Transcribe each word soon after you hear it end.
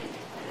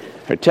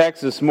Our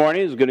text this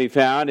morning is going to be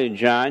found in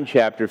John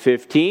chapter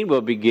 15.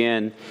 We'll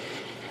begin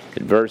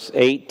at verse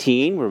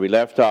 18, where we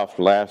left off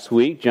last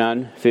week,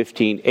 John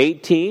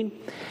 15:18.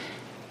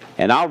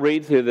 And I'll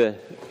read through the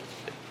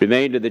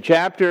remainder of the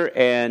chapter,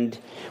 and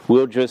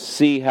we'll just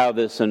see how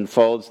this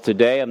unfolds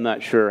today. I'm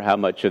not sure how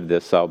much of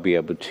this I'll be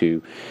able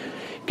to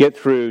get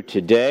through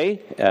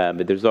today,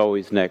 but there's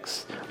always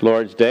next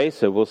Lord's Day,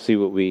 so we'll see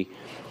what we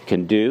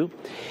can do.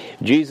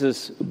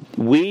 Jesus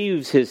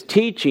weaves his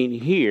teaching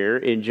here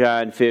in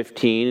John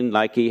 15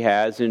 like he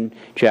has in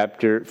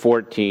chapter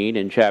 14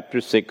 and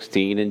chapter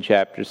 16 and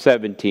chapter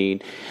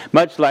 17,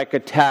 much like a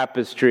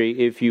tapestry,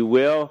 if you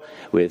will,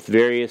 with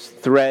various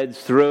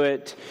threads through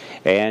it.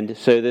 And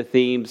so the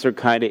themes are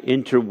kind of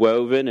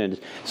interwoven, and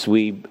as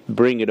we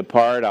bring it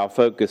apart, I'll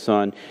focus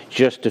on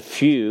just a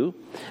few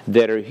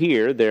that are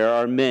here. There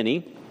are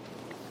many,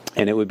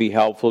 and it would be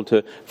helpful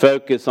to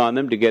focus on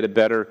them to get a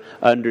better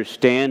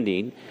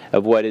understanding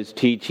of what his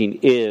teaching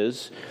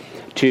is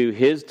to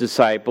his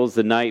disciples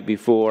the night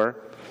before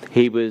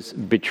he was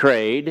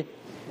betrayed.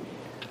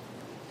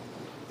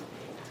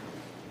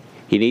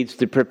 He needs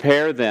to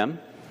prepare them.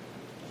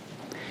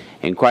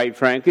 And quite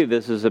frankly,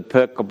 this is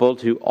applicable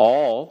to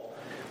all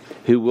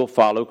who will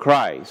follow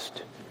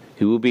Christ,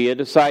 who will be a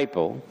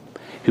disciple,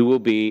 who will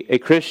be a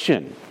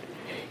Christian.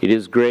 It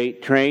is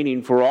great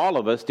training for all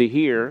of us to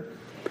hear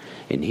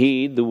and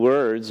heed the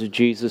words of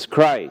Jesus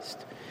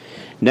Christ.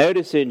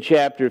 Notice in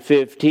chapter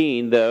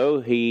 15,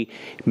 though, he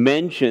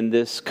mentioned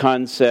this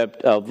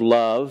concept of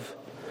love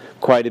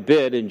quite a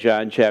bit in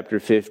John chapter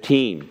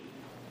 15.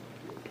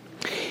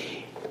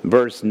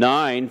 Verse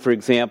 9, for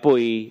example,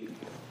 he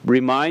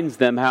reminds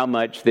them how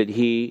much that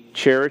he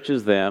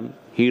cherishes them,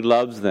 he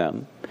loves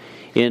them.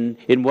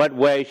 In what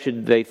way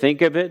should they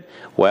think of it?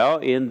 Well,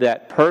 in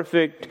that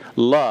perfect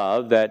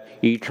love, that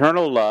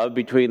eternal love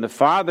between the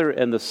Father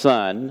and the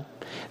Son,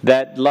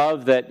 that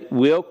love that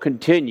will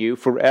continue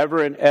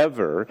forever and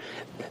ever.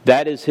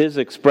 That is his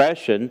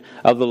expression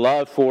of the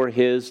love for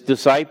his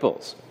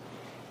disciples.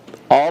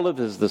 All of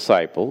his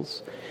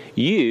disciples.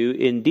 You,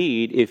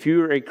 indeed, if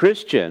you're a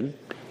Christian,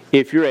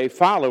 if you're a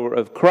follower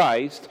of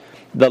Christ,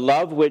 the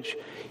love which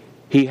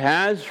he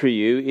has for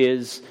you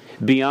is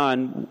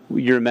beyond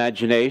your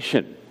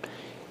imagination.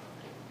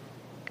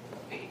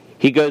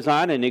 He goes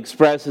on and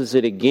expresses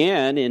it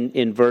again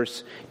in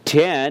verse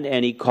 10,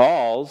 and he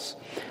calls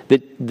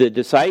the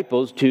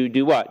disciples to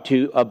do what?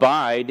 To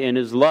abide in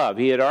his love.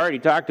 He had already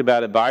talked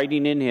about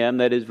abiding in him,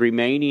 that is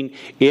remaining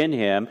in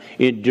him,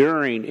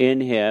 enduring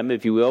in him,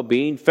 if you will,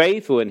 being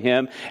faithful in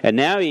him. And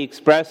now he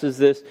expresses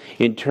this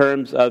in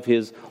terms of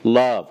his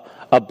love.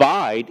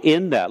 Abide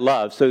in that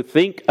love. So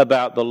think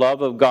about the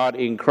love of God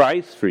in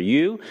Christ for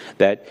you,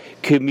 that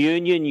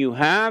communion you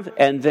have,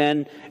 and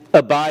then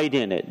abide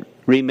in it.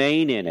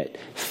 Remain in it.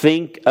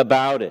 Think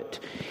about it.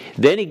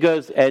 Then he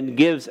goes and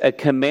gives a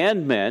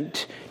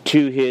commandment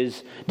to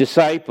his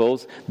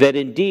disciples that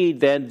indeed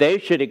then they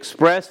should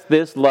express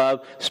this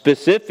love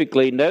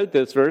specifically, note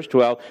this, verse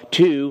 12,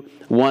 to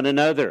one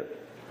another.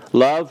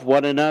 Love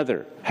one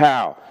another.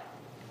 How?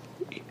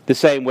 The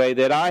same way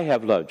that I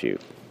have loved you.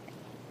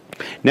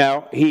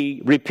 Now,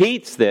 he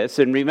repeats this,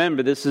 and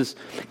remember, this is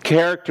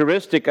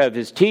characteristic of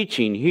his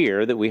teaching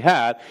here that we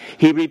have.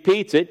 He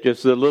repeats it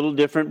just a little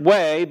different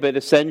way, but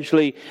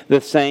essentially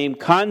the same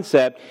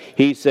concept.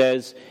 He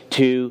says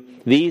to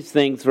these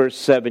things, verse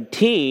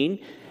 17,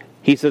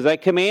 he says, I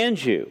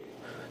command you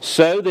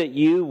so that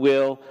you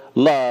will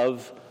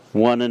love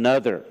one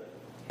another.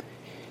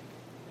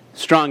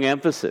 Strong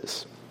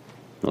emphasis.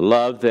 The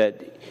love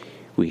that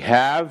we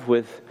have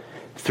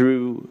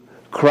through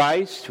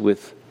Christ,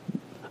 with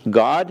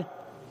God,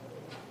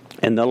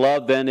 and the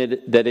love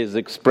then that is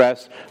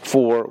expressed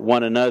for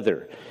one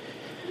another.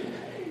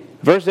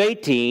 Verse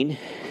 18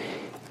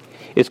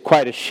 is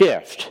quite a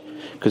shift,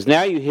 because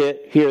now you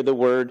hear the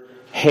word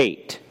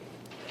hate.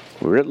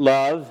 We're at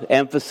love,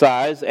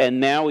 emphasize, and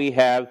now we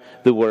have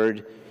the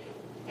word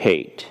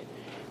hate.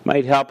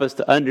 Might help us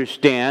to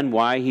understand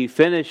why he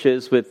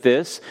finishes with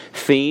this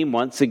theme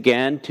once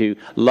again, to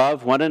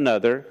love one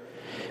another,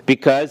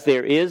 because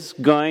there is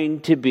going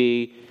to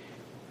be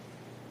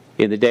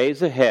in the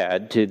days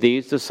ahead to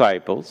these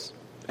disciples,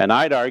 and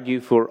I'd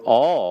argue for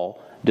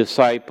all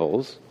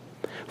disciples,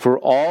 for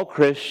all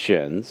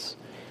Christians,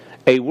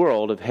 a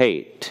world of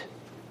hate.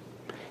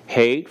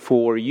 Hate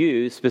for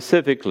you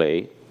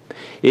specifically,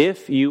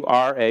 if you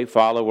are a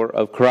follower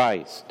of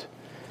Christ.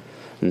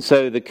 And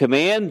so the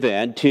command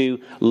then to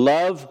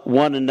love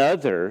one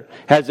another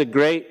has a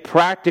great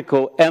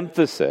practical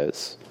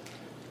emphasis.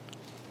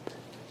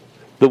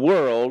 The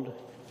world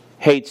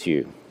hates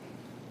you.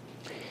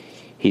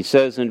 He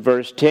says in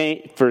verse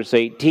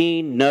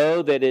 18,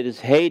 know that it has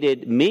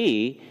hated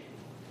me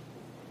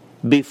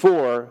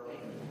before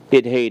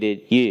it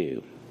hated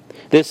you.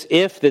 This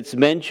if that's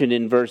mentioned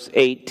in verse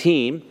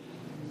 18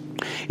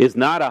 is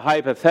not a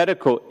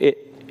hypothetical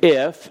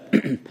if.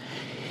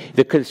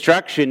 The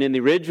construction in the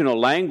original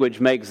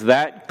language makes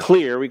that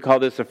clear. We call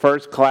this a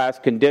first-class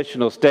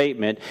conditional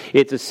statement.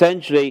 It's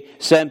essentially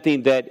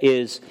something that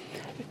is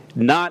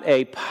not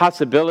a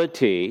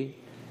possibility,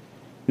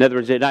 In other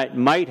words, it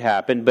might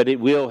happen, but it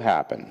will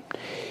happen.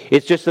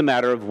 It's just a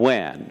matter of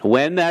when.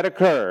 When that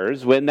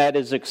occurs, when that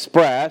is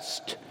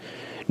expressed,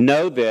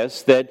 know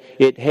this, that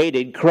it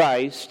hated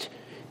Christ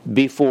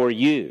before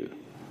you.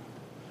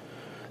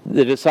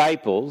 The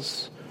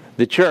disciples,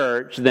 the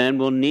church, then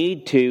will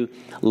need to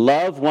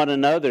love one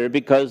another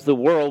because the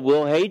world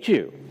will hate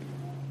you.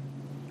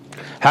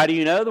 How do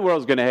you know the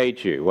world's going to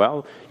hate you?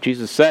 Well,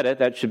 Jesus said it.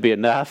 That should be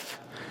enough.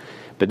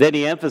 But then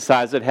he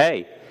emphasized it.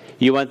 Hey,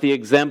 you want the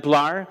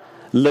exemplar?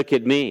 Look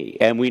at me.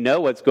 And we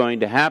know what's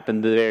going to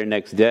happen the very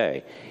next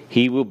day.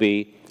 He will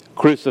be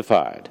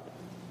crucified.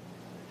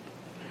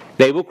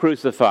 They will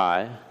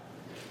crucify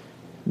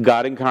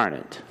God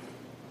incarnate,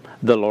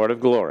 the Lord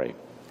of glory,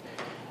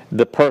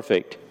 the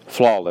perfect,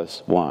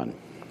 flawless one.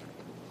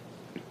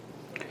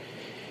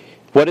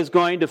 What is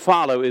going to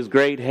follow is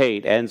great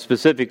hate. And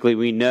specifically,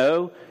 we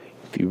know,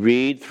 if you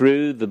read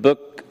through the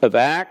book of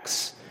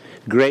Acts,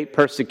 great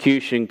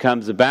persecution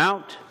comes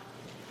about.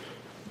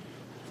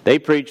 They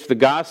preach the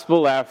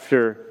gospel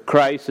after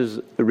Christ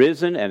is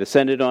risen and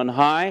ascended on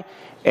high,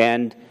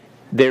 and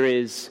there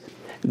is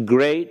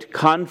great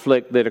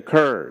conflict that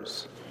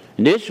occurs.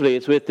 Initially,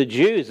 it's with the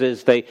Jews.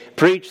 As they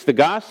preach the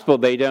gospel,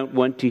 they don't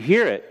want to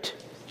hear it.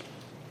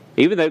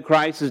 Even though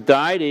Christ has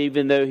died,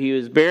 even though he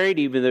was buried,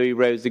 even though he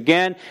rose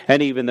again,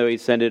 and even though he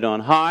ascended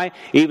on high,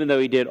 even though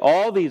he did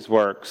all these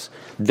works,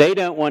 they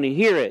don't want to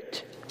hear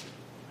it.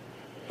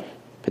 By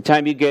the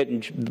time you get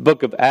in the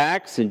book of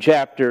Acts, in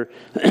chapter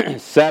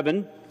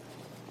 7,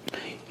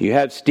 you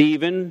have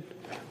Stephen,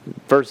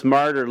 first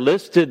martyr,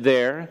 listed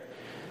there.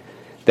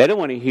 They don't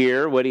want to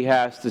hear what he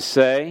has to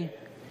say.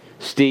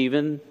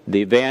 Stephen,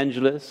 the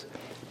evangelist,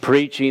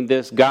 preaching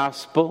this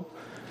gospel.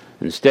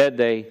 Instead,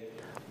 they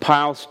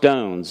pile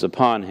stones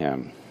upon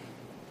him.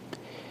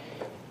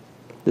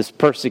 This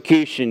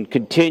persecution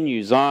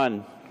continues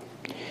on.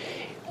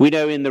 We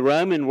know in the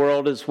Roman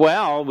world as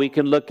well, we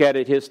can look at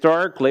it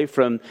historically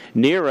from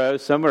Nero,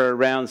 somewhere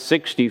around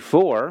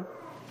 64.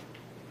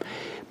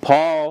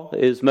 Paul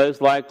is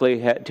most likely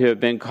to have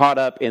been caught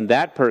up in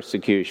that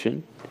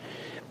persecution.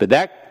 But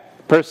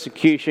that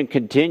persecution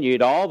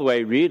continued all the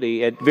way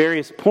really at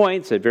various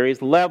points, at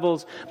various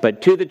levels,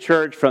 but to the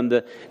church from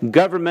the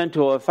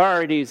governmental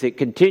authorities. It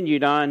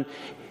continued on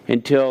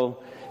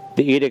until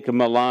the Edict of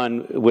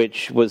Milan,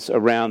 which was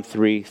around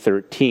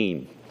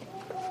 313.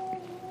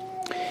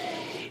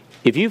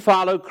 If you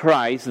follow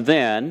Christ,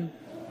 then,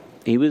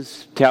 he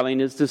was telling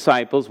his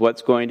disciples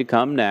what's going to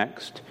come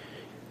next.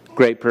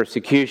 Great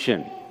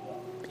persecution.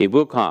 It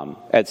will come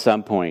at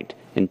some point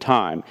in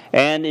time.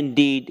 And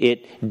indeed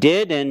it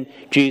did, and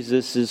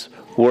Jesus'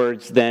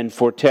 words then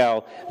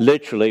foretell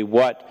literally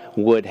what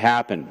would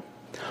happen.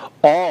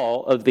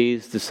 All of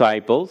these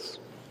disciples,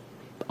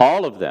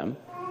 all of them,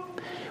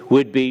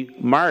 would be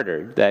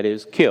martyred, that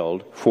is,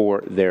 killed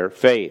for their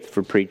faith,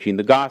 for preaching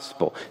the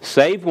gospel.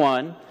 Save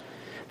one,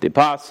 the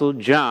Apostle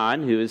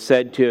John, who is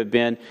said to have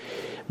been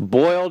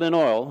boiled in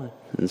oil,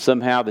 and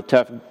somehow the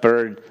tough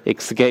bird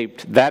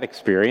escaped that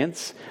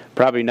experience.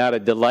 Probably not a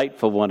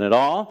delightful one at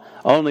all,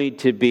 only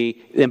to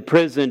be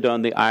imprisoned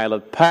on the Isle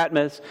of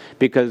Patmos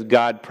because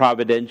God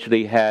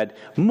providentially had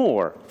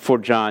more for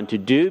John to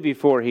do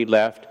before he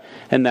left.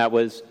 And that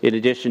was in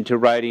addition to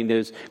writing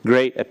those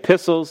great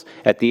epistles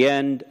at the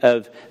end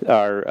of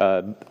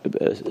our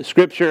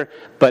scripture,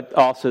 but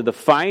also the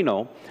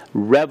final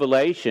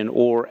revelation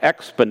or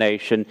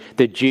explanation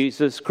that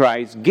Jesus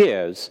Christ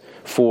gives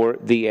for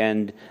the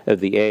end of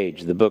the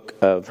age, the book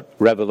of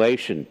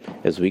Revelation,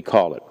 as we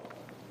call it.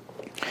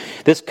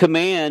 This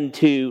command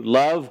to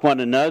love one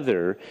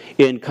another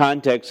in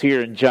context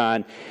here in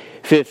John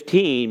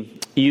 15,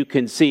 you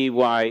can see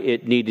why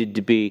it needed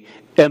to be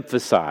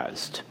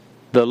emphasized.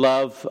 The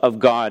love of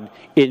God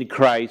in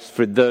Christ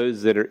for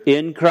those that are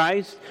in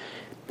Christ,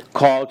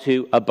 called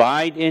to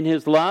abide in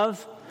his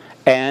love,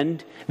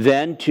 and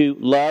then to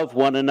love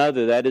one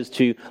another, that is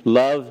to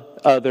love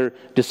other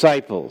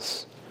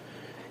disciples.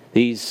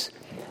 These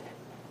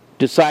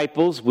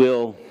disciples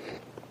will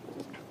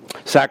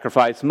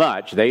sacrifice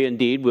much. They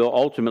indeed will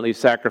ultimately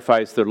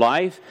sacrifice their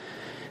life,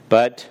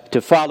 but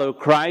to follow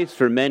Christ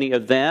for many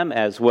of them,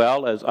 as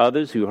well as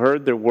others who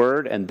heard their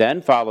word and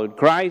then followed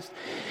Christ,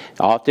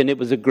 often it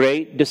was a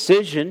great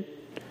decision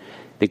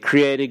that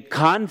created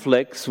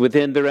conflicts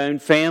within their own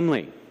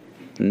family.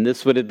 And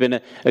this would have been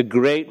a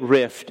great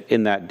rift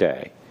in that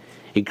day.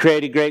 It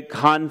created great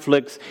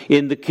conflicts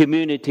in the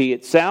community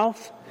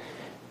itself.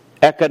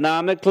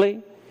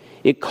 Economically,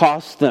 it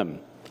cost them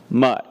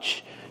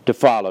much to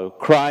follow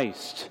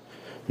Christ.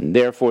 And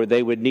therefore,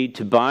 they would need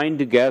to bind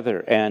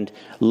together and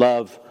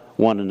love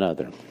one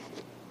another.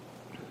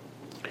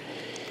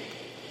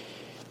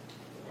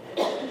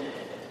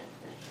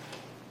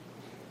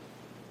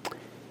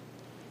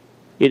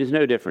 It is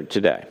no different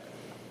today.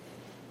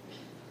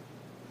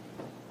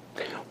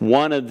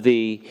 One of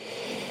the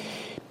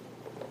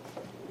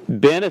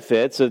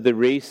benefits of the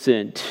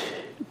recent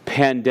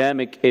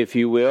pandemic, if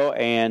you will,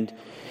 and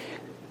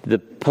the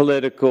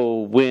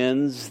political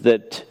winds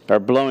that are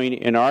blowing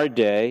in our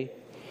day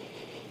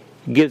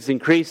gives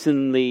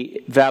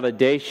increasingly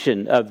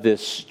validation of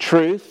this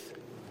truth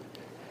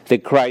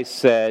that Christ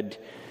said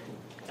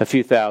a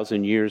few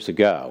thousand years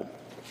ago.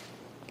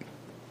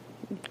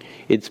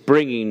 It's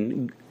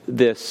bringing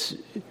this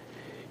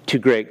to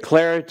great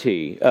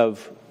clarity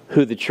of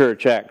who the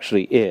church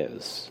actually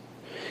is.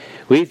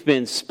 We've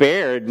been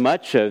spared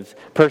much of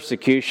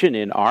persecution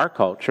in our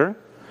culture.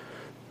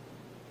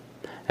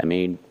 I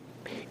mean,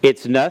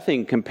 it's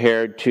nothing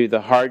compared to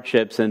the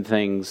hardships and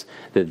things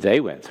that they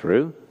went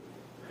through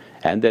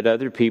and that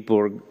other people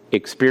are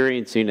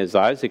experiencing, as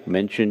Isaac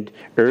mentioned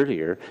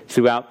earlier,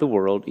 throughout the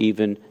world,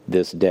 even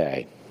this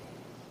day.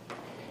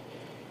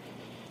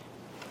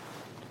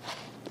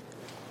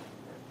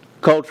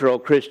 Cultural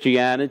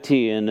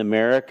Christianity in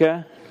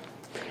America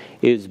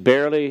is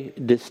barely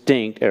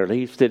distinct, or at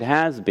least it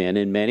has been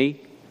in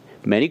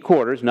many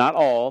quarters, not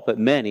all, but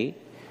many.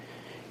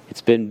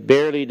 It's been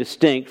barely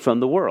distinct from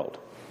the world.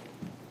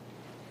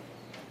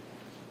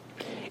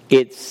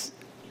 It's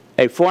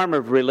a form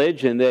of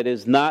religion that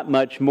is not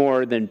much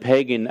more than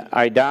pagan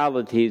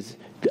idolatry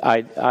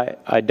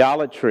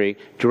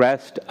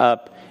dressed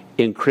up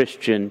in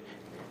Christian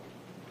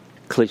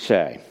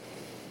cliché.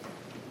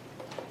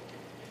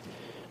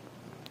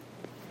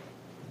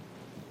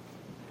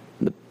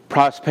 The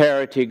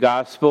prosperity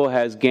gospel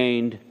has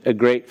gained a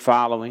great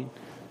following,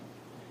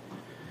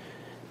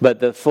 but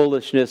the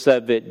foolishness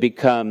of it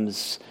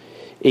becomes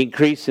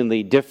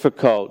increasingly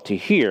difficult to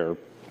hear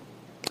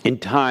in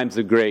times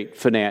of great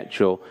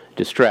financial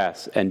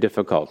distress and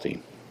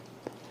difficulty.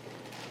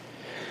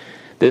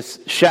 This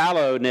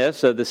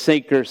shallowness of the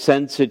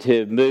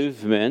seeker-sensitive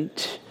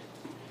movement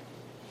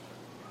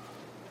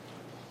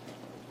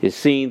is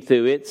seen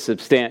through its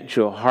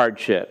substantial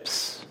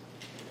hardships.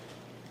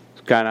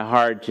 It's kind of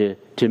hard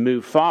to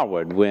move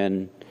forward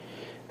when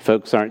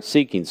folks aren't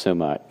seeking so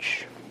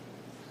much.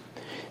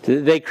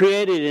 They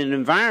created an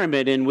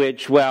environment in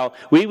which, well,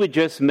 we would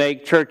just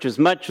make church as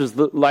much as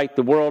like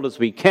the world as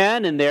we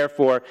can, and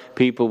therefore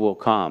people will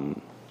come.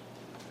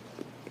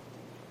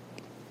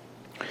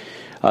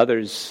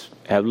 Others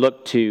have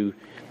looked to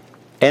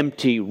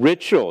empty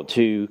ritual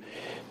to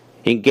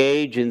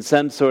engage in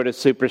some sort of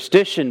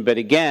superstition, but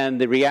again,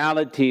 the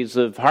realities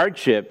of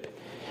hardship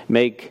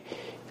make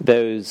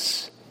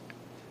those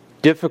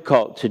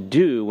difficult to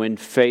do when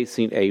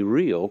facing a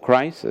real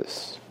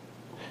crisis.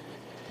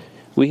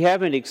 We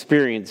haven't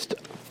experienced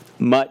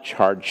much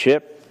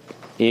hardship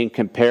in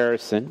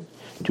comparison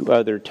to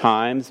other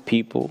times,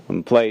 people,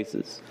 and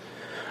places.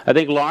 I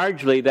think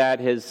largely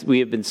we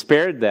have been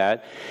spared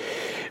that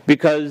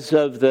because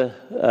of the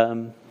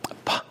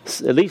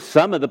at least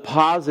some of the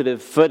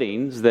positive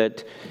footings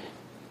that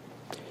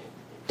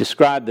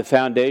describe the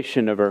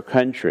foundation of our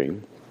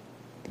country.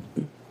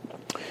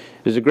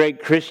 There's a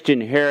great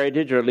Christian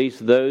heritage, or at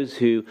least those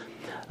who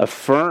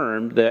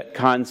affirmed that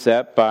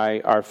concept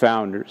by our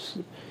founders.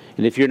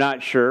 And if you're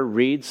not sure,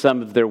 read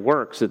some of their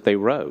works that they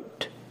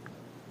wrote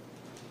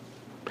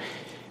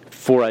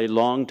for a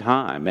long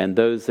time, and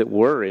those that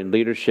were in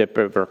leadership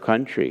of our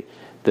country,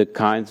 the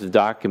kinds of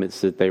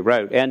documents that they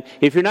wrote. And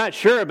if you're not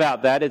sure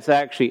about that, it's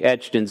actually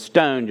etched in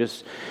stone.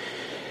 Just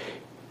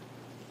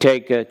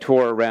take a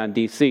tour around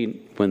D.C.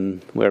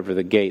 whenever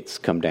the gates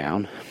come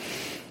down.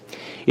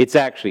 It's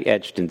actually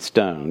etched in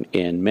stone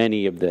in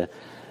many of the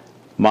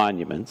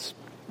monuments.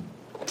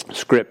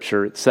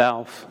 Scripture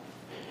itself,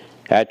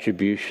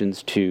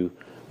 attributions to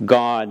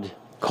God,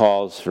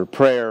 calls for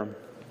prayer.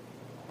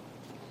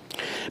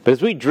 But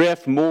as we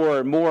drift more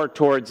and more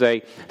towards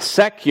a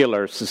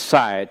secular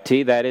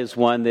society, that is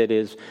one that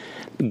is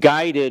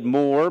guided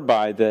more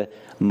by the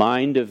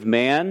mind of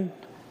man,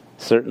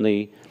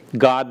 certainly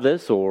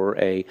godless, or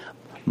a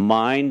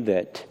mind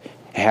that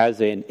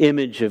has an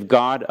image of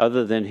God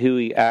other than who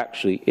he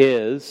actually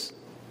is,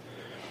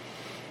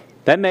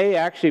 that may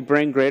actually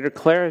bring greater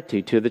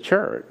clarity to the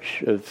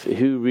church of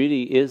who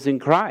really is in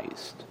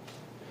Christ.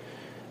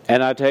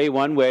 And I'll tell you,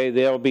 one way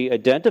they'll be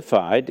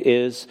identified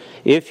is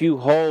if you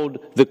hold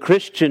the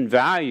Christian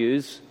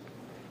values,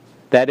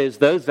 that is,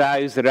 those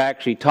values that are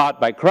actually taught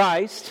by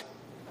Christ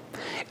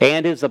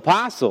and his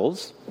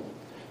apostles,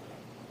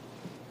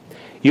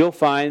 you'll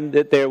find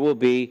that there will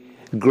be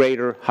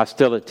greater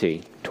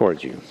hostility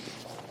towards you.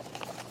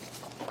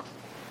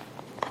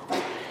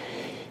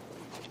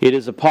 It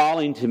is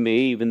appalling to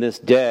me, even this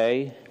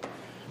day,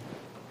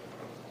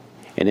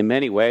 and in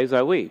many ways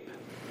I weep.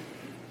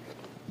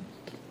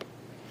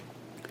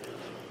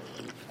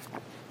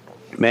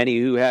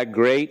 Many who had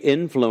great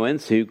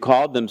influence, who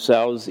called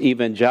themselves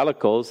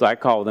evangelicals, I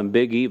call them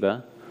Big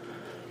Eva,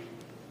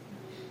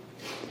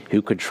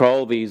 who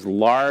control these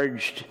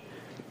large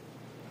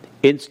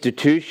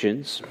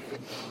institutions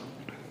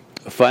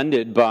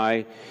funded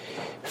by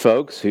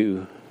folks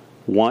who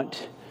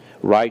want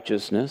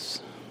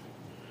righteousness.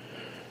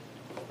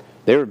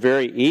 They were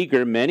very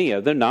eager, many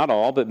of them, not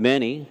all, but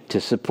many, to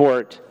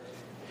support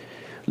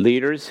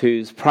leaders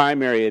whose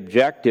primary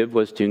objective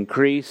was to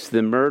increase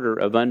the murder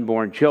of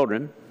unborn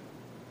children.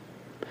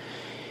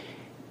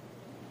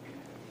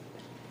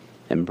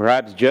 And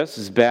perhaps just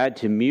as bad,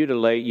 to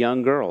mutilate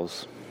young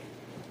girls.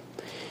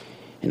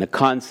 in a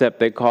concept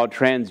they call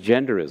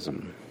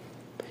transgenderism.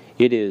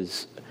 It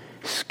is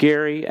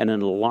scary and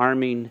an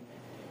alarming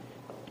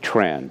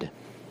trend.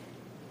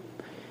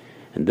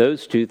 And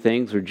those two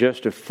things are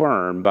just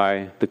affirmed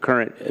by the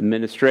current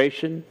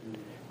administration.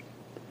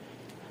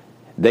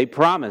 They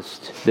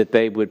promised that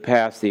they would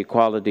pass the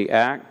Equality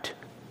Act,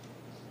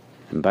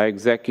 and by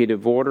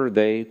executive order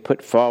they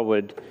put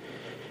forward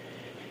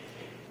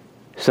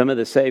some of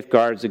the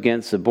safeguards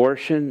against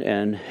abortion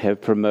and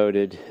have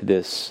promoted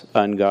this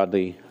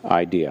ungodly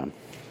idea.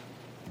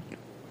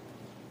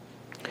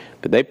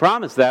 But they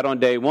promised that on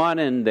day one,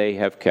 and they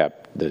have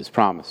kept those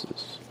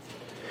promises.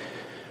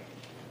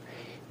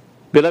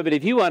 Beloved,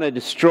 if you want to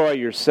destroy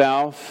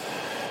yourself,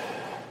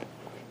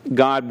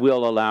 God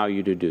will allow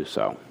you to do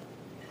so.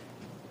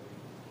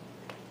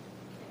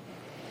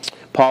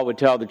 Paul would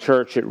tell the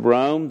church at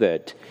Rome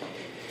that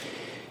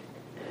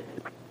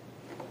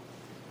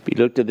he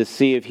looked at the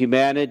sea of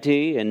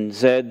humanity and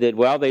said that,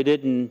 well, they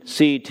didn't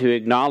see to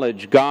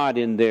acknowledge God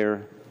in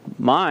their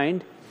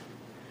mind,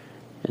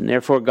 and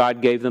therefore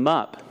God gave them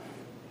up.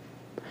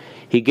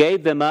 He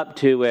gave them up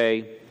to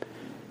a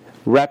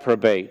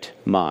reprobate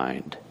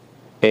mind,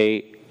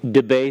 a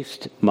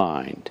debased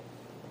mind,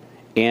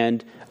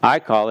 and I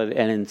call it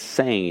an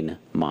insane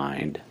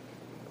mind.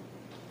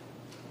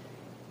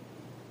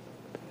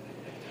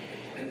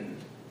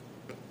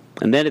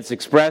 And then it's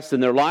expressed in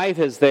their life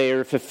as they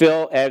are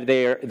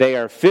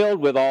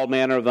filled with all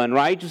manner of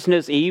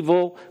unrighteousness,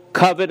 evil,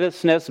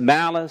 covetousness,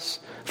 malice,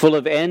 full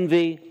of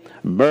envy,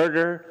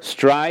 murder,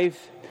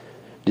 strife,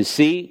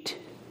 deceit,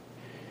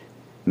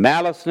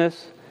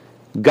 maliceness,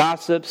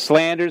 gossip,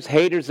 slanders,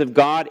 haters of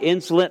God,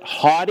 insolent,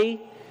 haughty,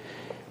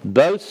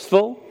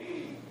 boastful,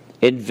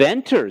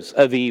 inventors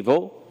of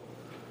evil,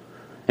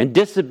 and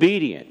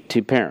disobedient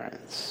to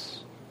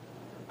parents,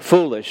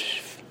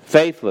 foolish,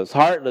 faithless,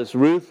 heartless,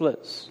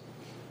 ruthless.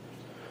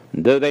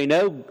 Though they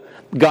know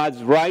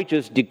God's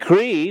righteous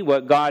decree,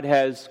 what God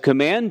has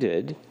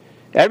commanded,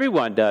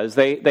 everyone does.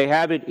 They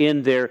have it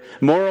in their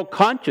moral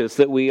conscience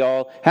that we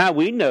all have.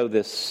 We know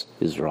this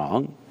is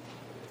wrong.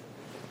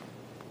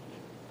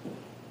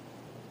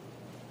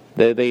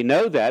 They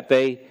know that.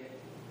 They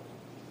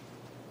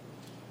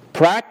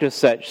practice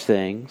such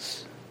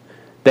things.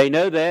 They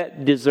know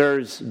that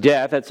deserves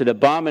death. That's an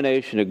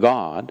abomination to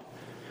God.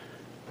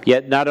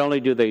 Yet not only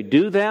do they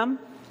do them,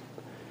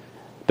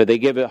 but they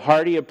give a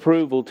hearty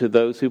approval to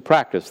those who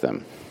practice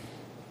them.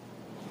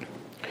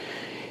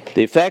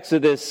 The effects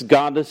of this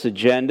godless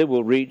agenda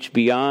will reach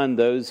beyond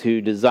those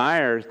who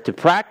desire to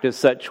practice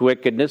such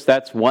wickedness.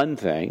 That's one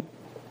thing.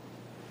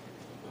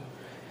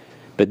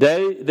 But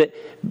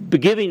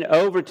giving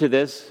over to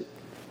this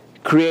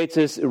creates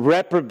this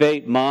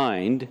reprobate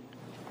mind,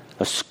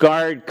 a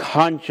scarred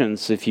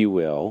conscience, if you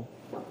will.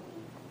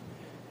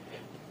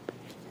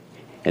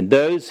 And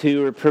those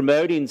who are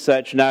promoting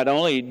such not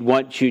only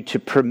want you to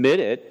permit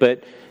it,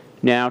 but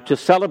now to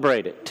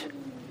celebrate it.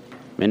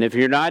 And if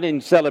you're not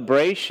in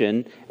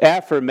celebration,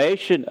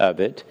 affirmation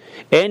of it,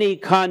 any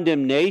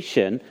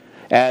condemnation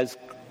as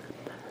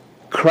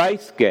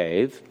Christ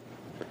gave,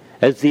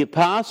 as the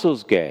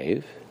apostles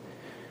gave,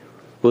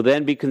 will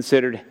then be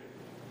considered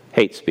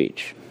hate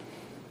speech,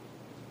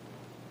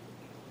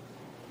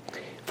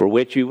 for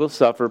which you will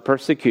suffer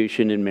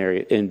persecution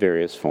in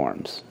various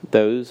forms.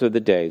 Those are the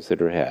days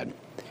that are ahead.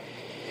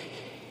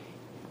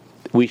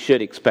 We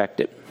should expect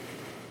it.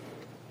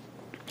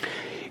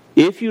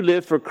 If you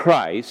live for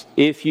Christ,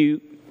 if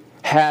you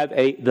have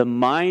the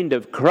mind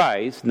of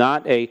Christ,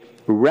 not a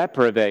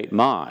reprobate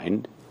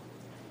mind,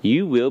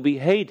 you will be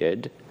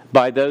hated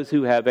by those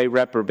who have a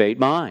reprobate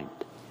mind.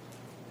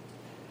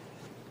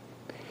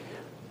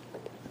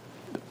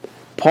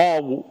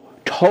 Paul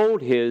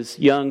told his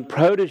young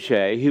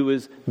protege who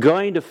was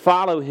going to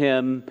follow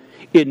him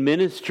in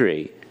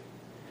ministry,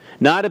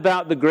 not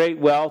about the great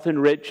wealth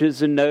and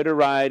riches and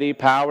notoriety,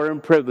 power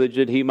and privilege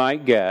that he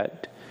might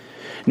get.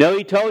 No,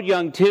 he told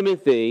young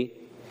Timothy,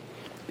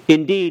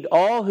 indeed,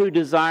 all who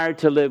desire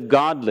to live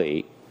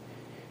godly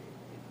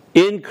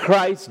in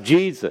Christ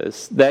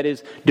Jesus, that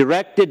is,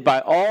 directed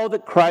by all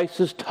that Christ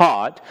has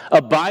taught,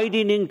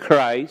 abiding in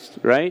Christ,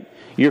 right?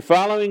 You're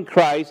following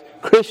Christ,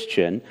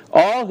 Christian,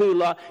 all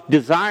who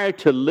desire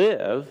to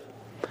live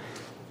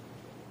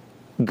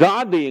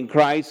godly in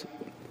Christ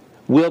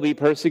will be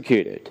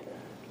persecuted.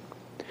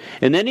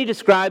 And then he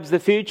describes the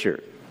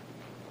future.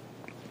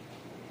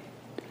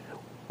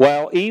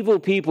 While evil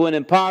people and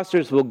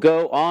impostors will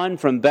go on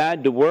from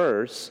bad to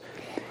worse,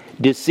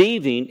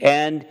 deceiving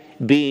and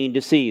being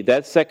deceived.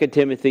 That's 2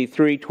 Timothy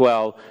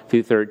 3:12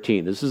 through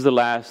 13. This is the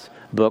last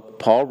book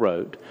Paul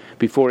wrote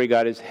before he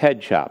got his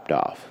head chopped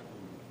off.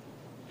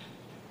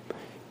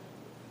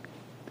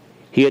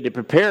 He had to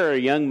prepare a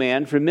young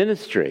man for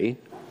ministry.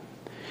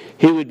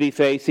 He would be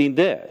facing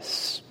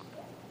this: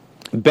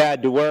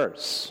 bad to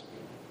worse.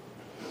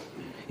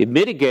 It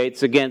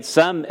mitigates against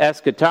some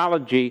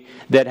eschatology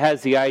that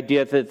has the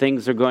idea that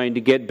things are going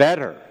to get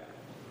better.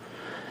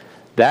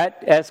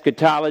 That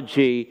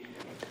eschatology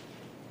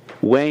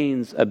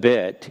wanes a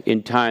bit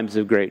in times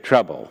of great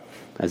trouble,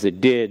 as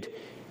it did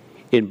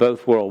in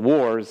both world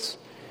wars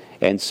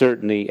and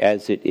certainly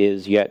as it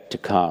is yet to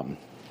come.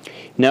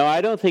 No,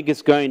 I don't think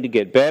it's going to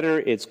get better.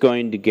 It's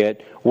going to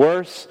get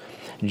worse.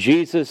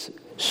 Jesus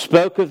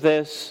spoke of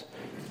this,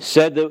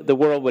 said that the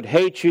world would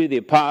hate you. The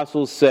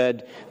apostles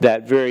said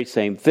that very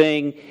same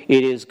thing.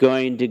 It is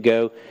going to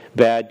go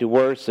bad to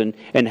worse.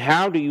 And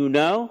how do you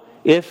know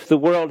if the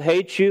world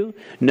hates you?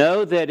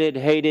 Know that it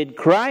hated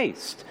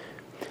Christ.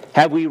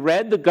 Have we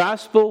read the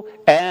gospel?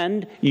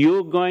 And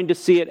you're going to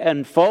see it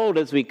unfold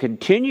as we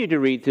continue to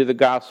read through the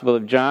Gospel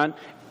of John.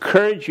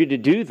 Encourage you to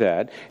do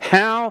that.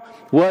 How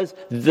was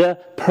the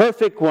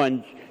perfect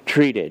one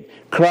treated?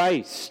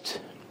 Christ.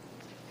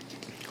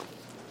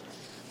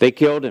 They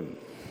killed him.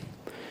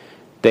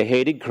 They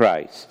hated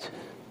Christ.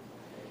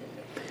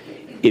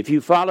 If you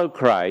follow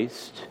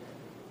Christ,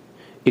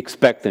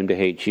 expect them to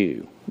hate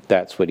you.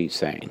 That's what he's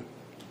saying.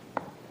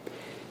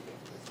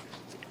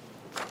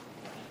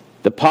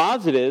 The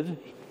positive,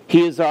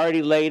 he has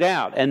already laid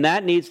out, and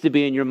that needs to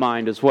be in your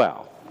mind as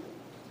well.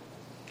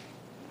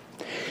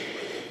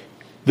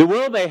 The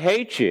world may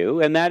hate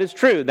you, and that is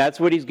true. That's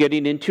what he's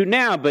getting into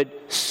now, but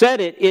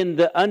set it in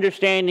the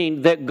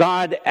understanding that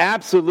God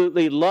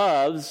absolutely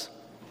loves,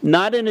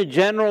 not in a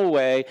general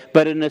way,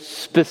 but in a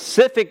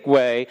specific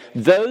way,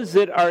 those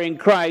that are in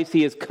Christ.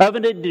 He has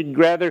covenanted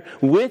together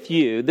with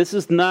you. This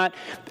is not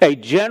a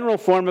general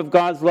form of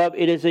God's love.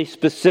 It is a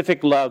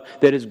specific love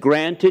that is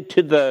granted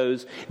to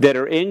those that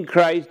are in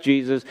Christ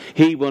Jesus.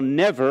 He will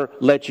never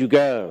let you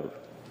go.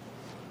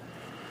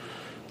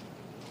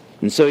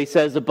 And so he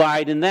says,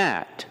 abide in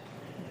that.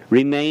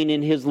 Remain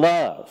in his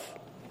love.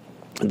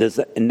 This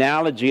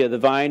analogy of the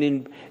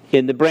vine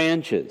in the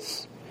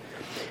branches.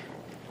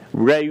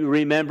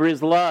 Remember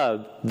his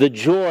love, the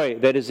joy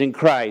that is in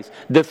Christ,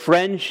 the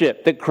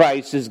friendship that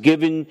Christ has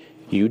given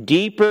you,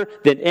 deeper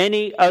than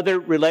any other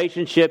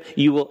relationship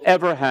you will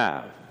ever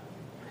have,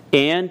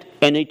 and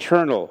an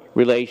eternal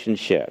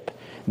relationship.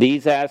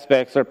 These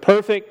aspects are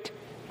perfect,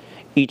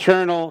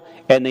 eternal,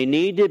 and they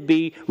need to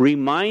be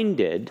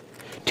reminded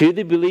to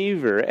the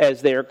believer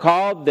as they are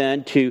called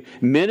then to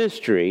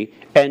ministry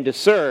and to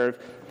serve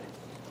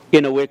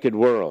in a wicked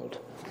world.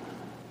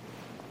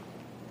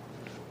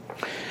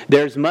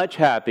 There's much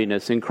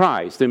happiness in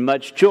Christ and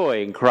much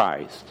joy in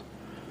Christ.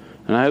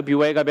 And I hope you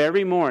wake up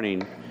every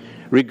morning,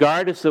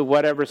 regardless of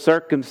whatever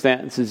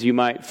circumstances you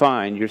might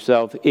find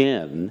yourself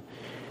in,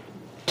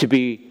 to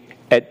be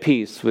at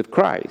peace with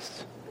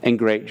Christ and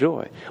great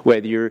joy.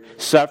 Whether you're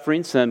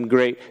suffering some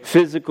great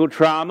physical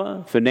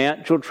trauma,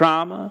 financial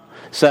trauma,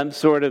 some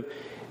sort of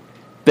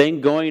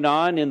thing going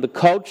on in the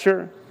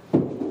culture,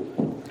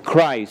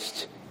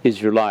 Christ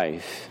is your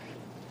life.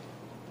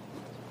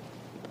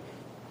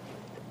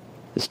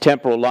 This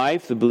temporal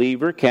life, the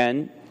believer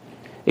can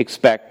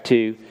expect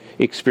to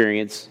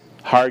experience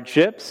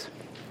hardships.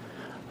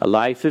 A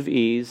life of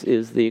ease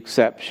is the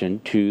exception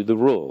to the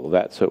rule.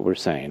 That's what we're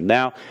saying.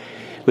 Now,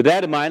 with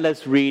that in mind,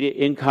 let's read it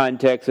in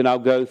context, and I'll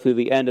go through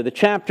the end of the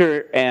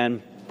chapter,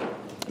 and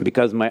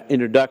because my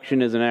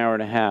introduction is an hour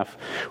and a half,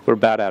 we're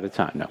about out of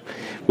time. No,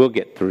 we'll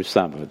get through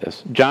some of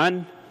this.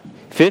 John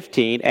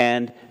 15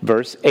 and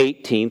verse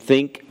 18.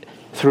 Think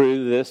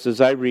through this as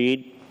I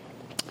read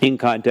in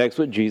context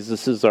what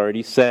Jesus has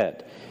already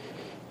said.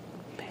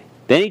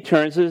 Then he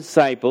turns to the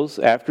disciples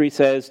after he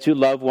says to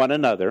love one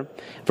another.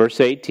 Verse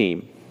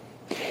 18.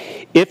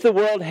 If the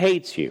world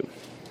hates you,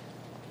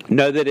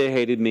 know that it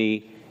hated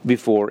me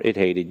before it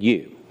hated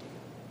you.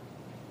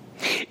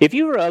 If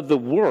you were of the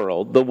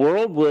world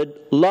would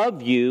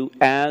love you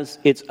as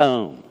its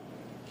own.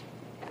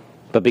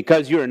 But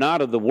because you are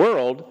not of the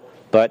world,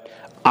 but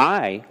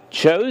I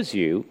chose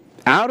you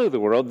out of the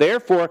world,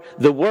 therefore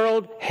the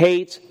world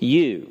hates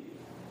you.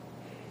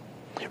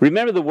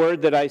 Remember the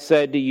word that I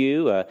said to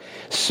you, a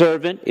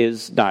servant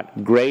is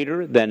not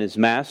greater than his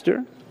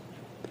master.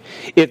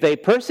 If they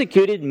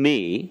persecuted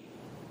me,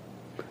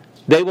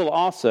 they will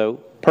also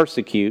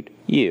persecute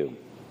you.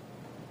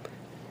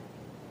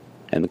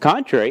 And the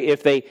contrary,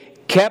 if they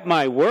kept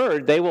my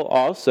word, they will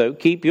also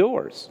keep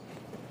yours.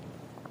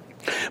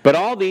 But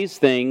all these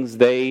things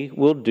they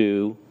will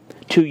do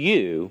to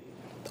you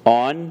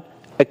on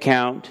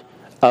account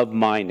of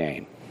my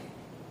name,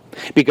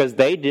 because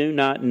they do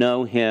not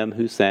know him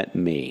who sent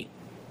me.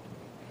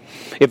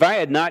 If I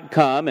had not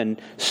come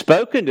and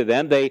spoken to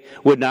them, they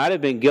would not have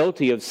been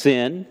guilty of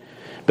sin,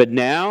 but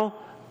now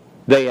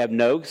they have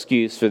no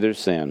excuse for their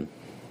sin.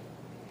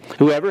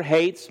 Whoever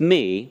hates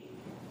me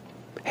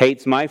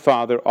hates my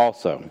Father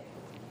also.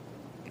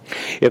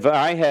 If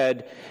I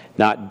had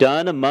not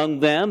done among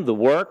them the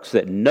works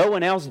that no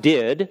one else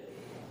did,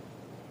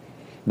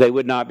 they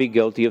would not be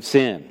guilty of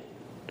sin.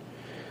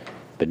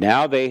 But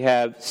now they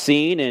have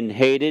seen and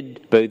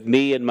hated both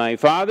me and my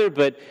Father,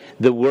 but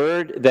the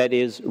word that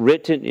is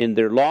written in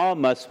their law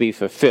must be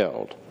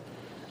fulfilled.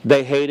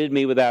 They hated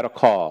me without a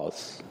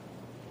cause.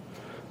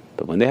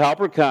 But when the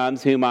Helper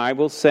comes, whom I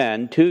will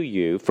send to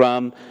you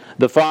from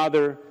the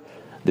Father,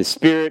 the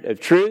Spirit of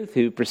truth,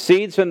 who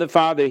proceeds from the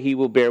Father, he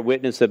will bear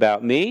witness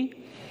about me,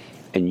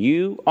 and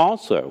you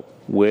also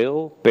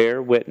will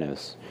bear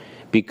witness,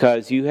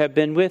 because you have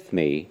been with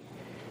me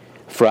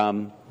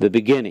from the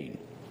beginning.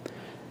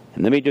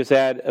 And let me just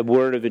add a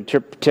word of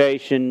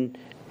interpretation,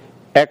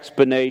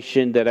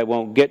 explanation that I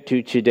won't get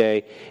to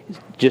today,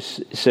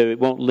 just so it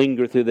won't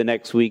linger through the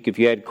next week. If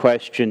you had a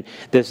question,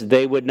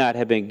 they would not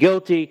have been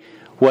guilty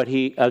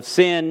of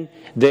sin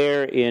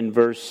there in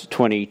verse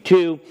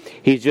 22.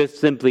 He's just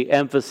simply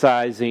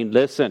emphasizing,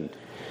 listen,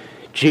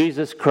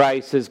 Jesus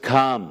Christ has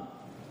come.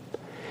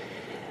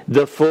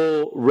 The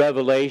full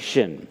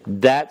revelation.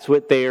 That's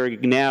what they are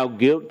now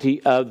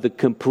guilty of, the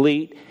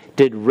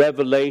completed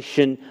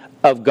revelation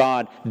of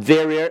God.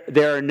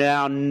 There are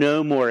now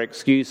no more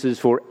excuses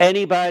for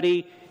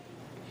anybody.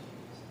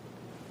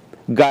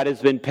 God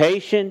has been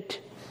patient.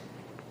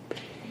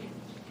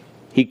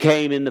 He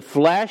came in the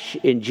flesh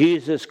in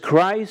Jesus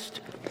Christ,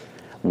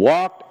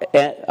 walked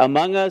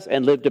among us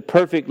and lived a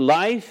perfect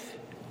life,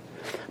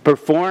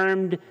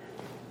 performed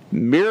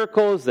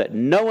miracles that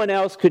no one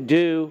else could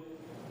do.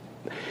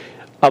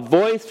 A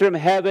voice from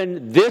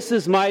heaven, "This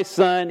is my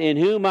Son in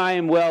whom I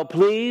am well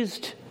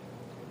pleased."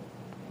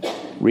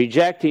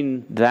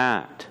 Rejecting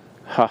that,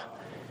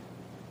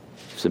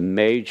 it's a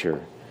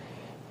major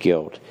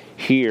guilt.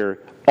 Here,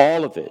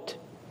 all of it,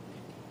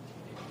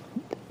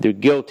 they're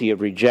guilty of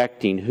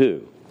rejecting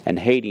who? And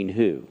hating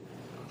who?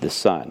 The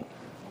Son.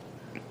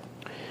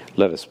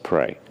 Let us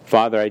pray.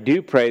 Father, I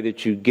do pray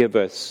that you give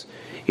us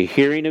a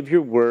hearing of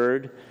your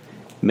word.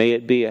 May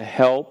it be a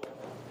help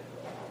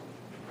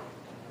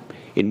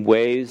in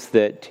ways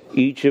that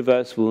each of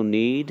us will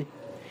need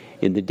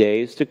in the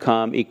days to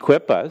come.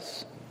 Equip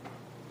us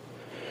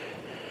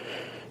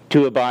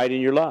to abide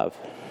in your love,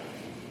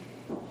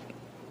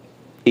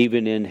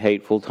 even in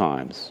hateful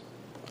times.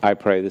 I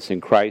pray this in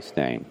Christ's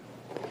name.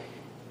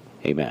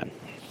 Amen.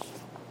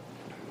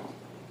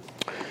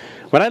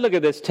 When I look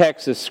at this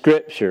text of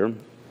Scripture,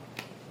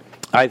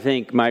 I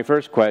think my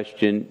first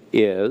question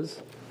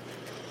is,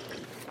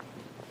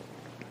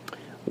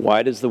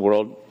 why does the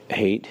world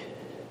hate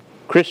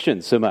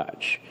Christians so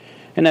much?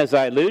 And as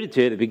I alluded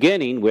to at the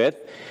beginning with,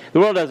 the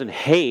world doesn't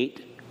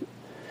hate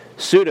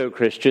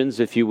pseudo-Christians,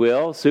 if you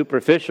will,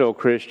 superficial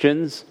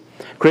Christians,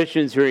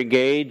 Christians who are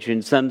engaged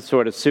in some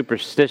sort of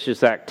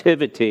superstitious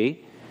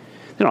activity.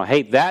 They don't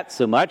hate that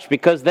so much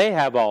because they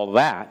have all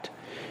that.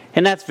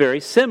 And that's very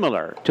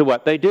similar to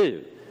what they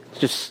do.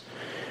 It's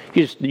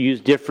you just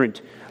use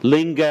different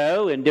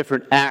lingo and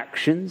different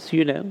actions,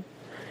 you know.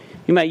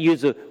 You might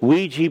use a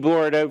Ouija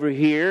board over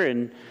here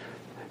and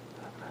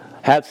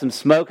have some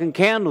smoking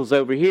candles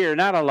over here.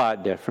 Not a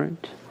lot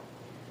different.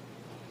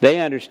 They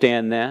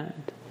understand that.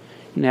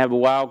 You can have a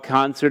wild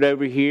concert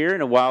over here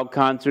and a wild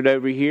concert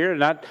over here.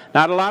 Not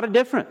a lot of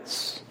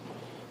difference.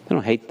 They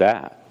don't hate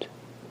that.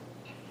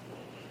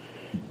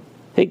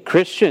 They hate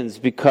Christians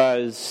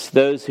because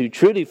those who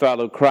truly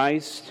follow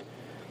Christ,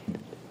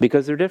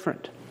 because they're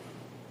different.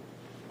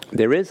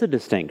 There is a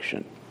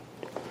distinction.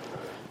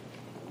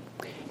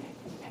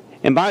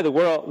 And by the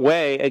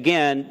way,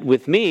 again,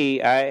 with me,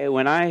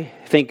 when I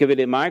think of it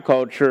in my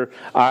culture,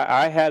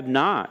 I have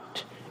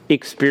not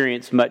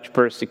experienced much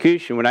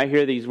persecution. When I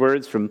hear these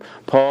words from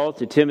Paul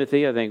to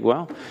Timothy, I think,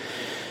 well,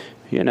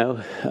 you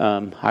know,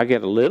 I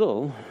get a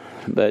little,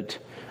 but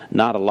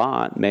not a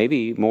lot.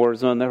 Maybe more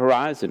is on the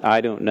horizon.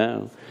 I don't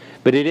know.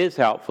 But it is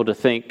helpful to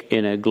think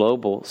in a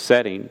global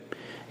setting.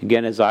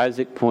 Again, as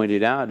Isaac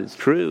pointed out, it's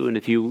true. And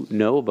if you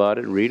know about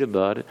it, read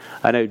about it.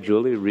 I know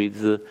Julie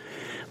reads the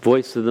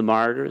Voice of the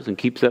Martyrs and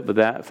keeps up with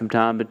that from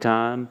time to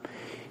time.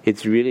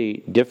 It's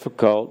really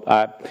difficult.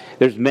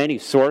 There's many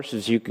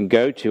sources you can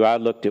go to. I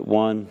looked at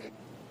one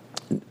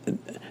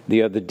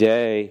the other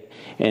day,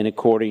 and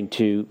according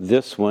to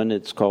this one,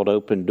 it's called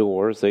Open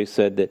Doors. They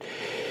said that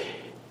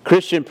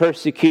Christian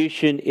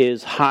persecution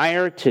is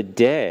higher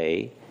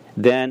today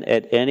than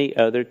at any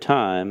other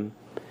time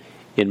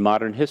in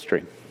modern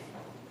history.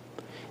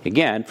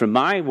 Again, from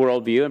my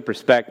worldview and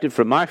perspective,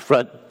 from my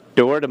front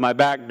door to my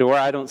back door,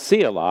 I don't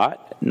see a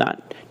lot,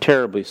 not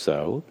terribly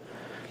so,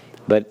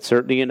 but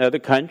certainly in other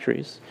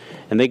countries.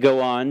 And they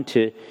go on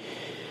to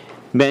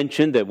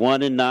mention that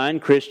 1 in 9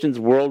 Christians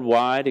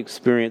worldwide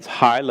experience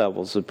high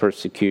levels of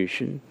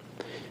persecution.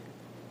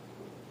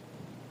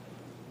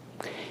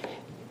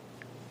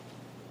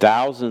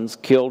 Thousands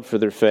killed for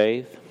their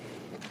faith.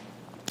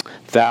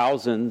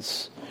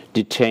 Thousands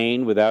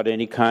detained without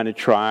any kind of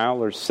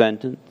trial or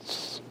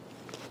sentence.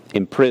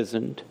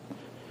 Imprisoned.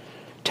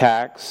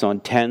 Attacks on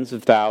tens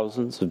of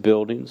thousands of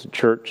buildings,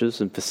 churches,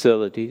 and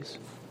facilities.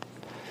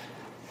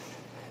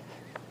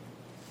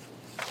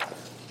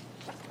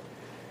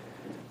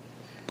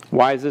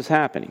 Why is this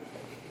happening?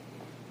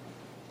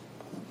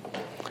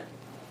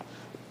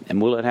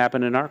 And will it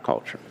happen in our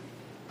culture?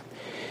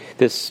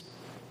 This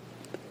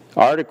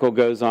article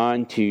goes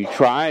on to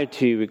try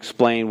to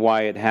explain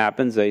why it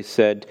happens. They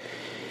said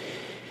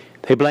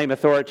they blame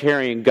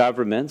authoritarian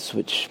governments,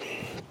 which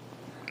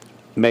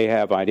may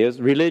have ideas,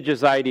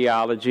 religious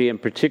ideology,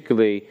 and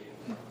particularly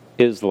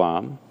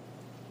Islam.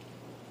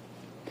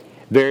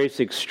 Various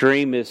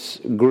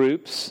extremist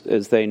groups,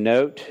 as they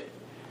note,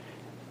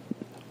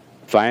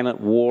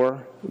 violent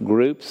war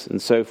groups, and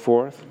so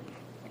forth.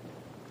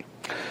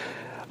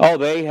 Oh,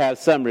 they have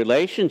some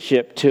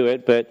relationship to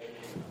it, but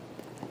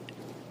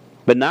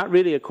but not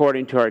really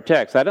according to our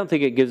text. I don't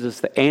think it gives us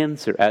the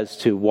answer as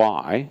to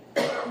why.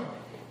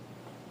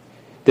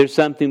 There's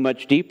something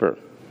much deeper.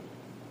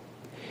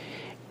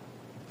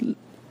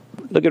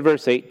 Look at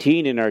verse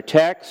 18 in our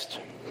text.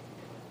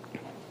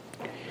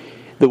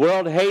 The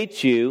world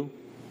hates you,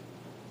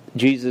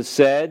 Jesus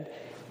said.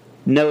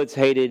 No, it's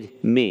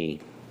hated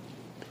me.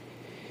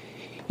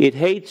 It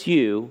hates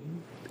you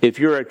if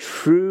you're a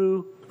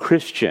true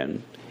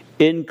Christian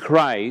in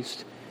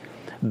Christ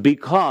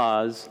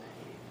because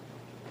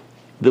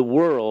the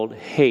world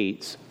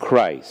hates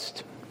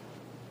Christ.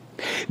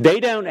 They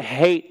don't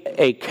hate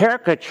a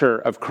caricature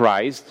of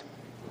Christ.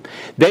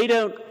 They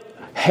don't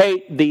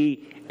hate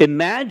the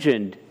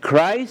imagined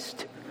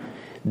Christ.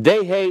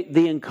 They hate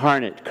the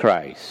incarnate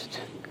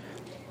Christ.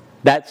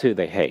 That's who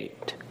they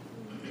hate.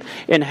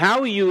 And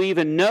how you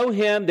even know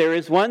him, there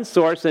is one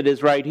source that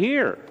is right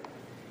here.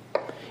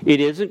 It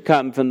isn't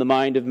come from the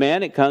mind of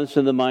man, it comes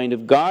from the mind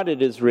of God.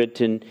 It is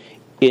written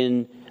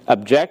in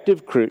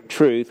objective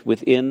truth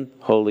within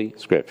Holy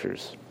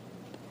Scriptures.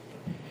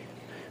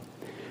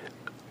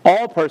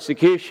 All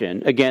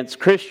persecution against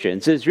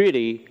Christians is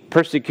really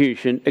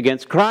persecution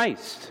against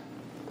Christ.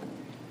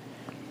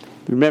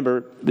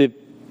 Remember, the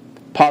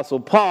Apostle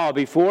Paul,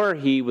 before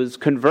he was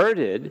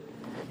converted,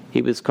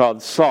 he was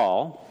called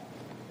Saul.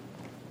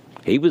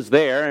 He was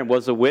there and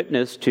was a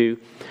witness to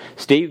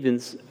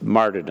Stephen's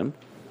martyrdom.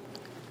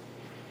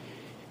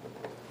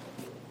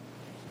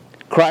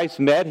 Christ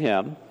met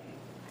him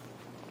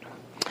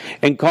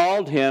and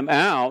called him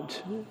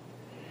out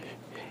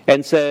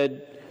and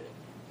said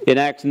in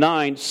Acts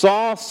 9,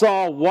 Saul,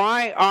 Saul,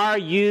 why are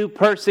you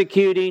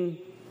persecuting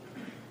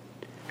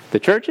the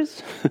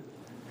churches?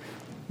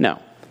 No,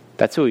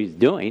 that's what he's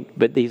doing.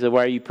 But he said,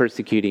 why are you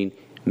persecuting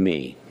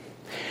me?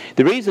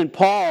 The reason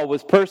Paul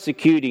was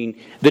persecuting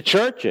the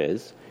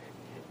churches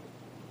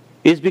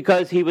is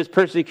because he was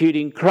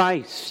persecuting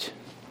Christ.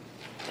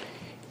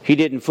 He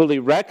didn't fully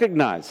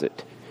recognize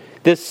it.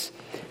 This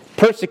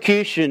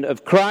persecution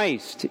of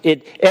Christ,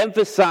 it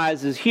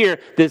emphasizes here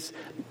this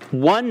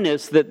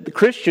oneness that the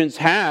Christians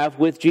have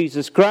with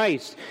Jesus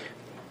Christ.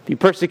 If you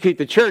persecute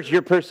the church,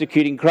 you're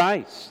persecuting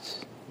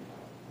Christ.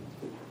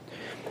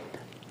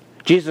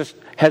 Jesus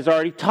has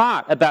already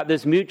taught about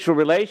this mutual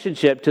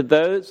relationship to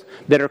those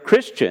that are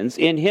Christians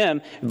in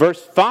him.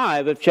 Verse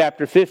 5 of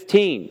chapter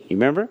 15. You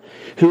remember?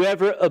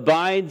 Whoever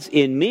abides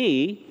in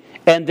me,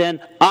 and then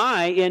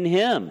I in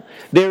him.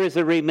 There is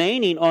a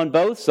remaining on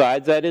both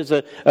sides. That is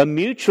a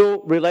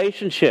mutual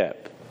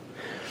relationship.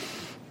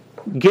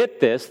 Get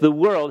this, the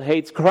world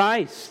hates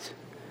Christ.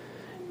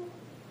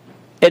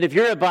 And if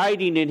you're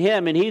abiding in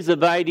him and he's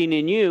abiding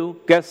in you,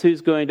 guess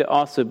who's going to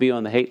also be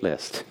on the hate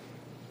list?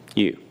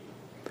 You.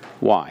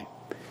 Why?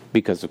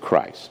 Because of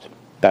Christ.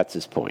 That's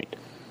his point.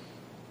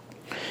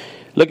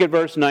 Look at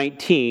verse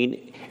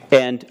 19,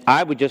 and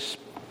I would just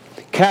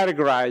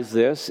categorize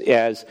this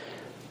as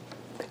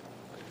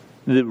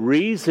the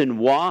reason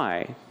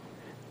why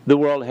the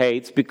world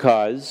hates,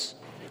 because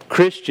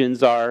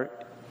Christians are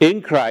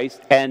in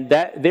Christ, and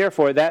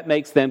therefore that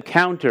makes them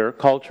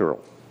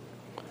counter-cultural.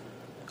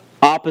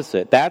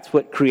 Opposite. That's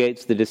what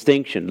creates the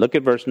distinction. Look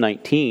at verse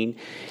 19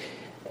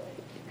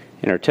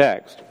 in our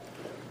text.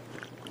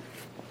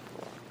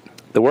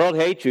 The world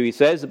hates you, he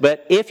says,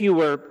 but if you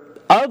were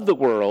of the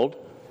world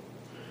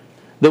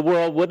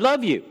would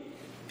love you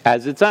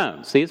as its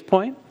own. See his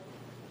point?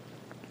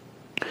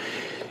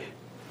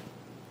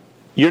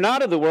 You're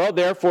not of the world,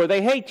 therefore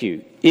they hate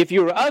you. If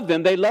you were of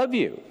them, they love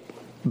you.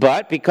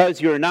 But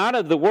because you're not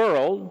of the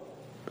world,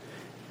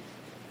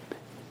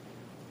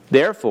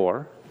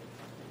 therefore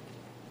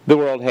the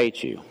world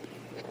hates you.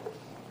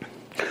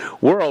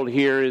 World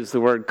here is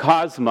the word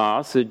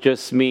cosmos. It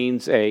just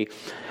means a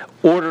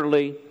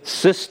orderly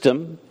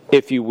system,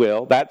 if you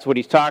will. That's what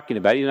he's talking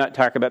about. He's not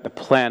talking about the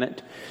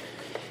planet.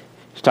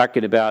 He's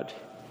talking about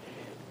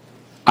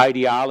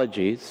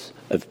ideologies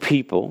of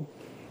people.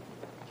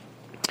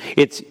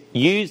 It's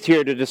used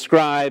here to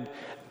describe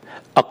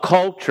a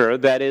culture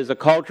that is a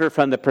culture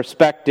from the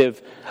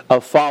perspective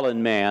of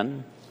fallen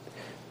man,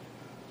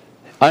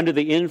 under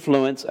the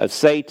influence of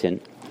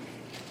Satan.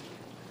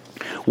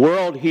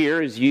 World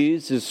here is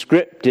used as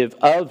descriptive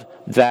of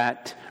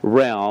that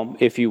realm,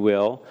 if you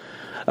will,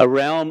 a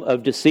realm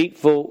of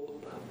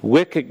deceitful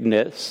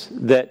wickedness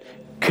that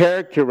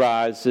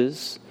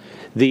characterizes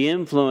the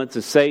influence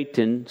of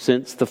Satan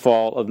since the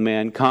fall of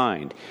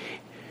mankind.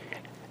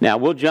 Now,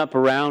 we'll jump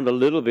around a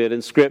little bit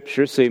in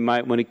Scripture, so you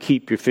might want to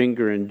keep your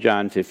finger in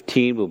John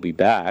 15. We'll be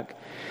back.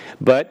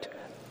 But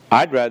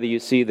I'd rather you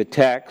see the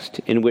text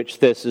in which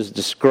this is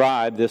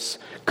described, this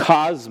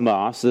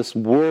cosmos, this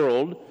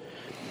world.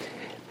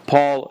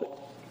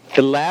 Paul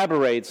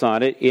elaborates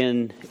on it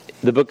in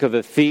the book of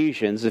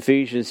Ephesians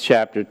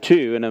chapter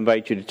 2, and I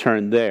invite you to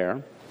turn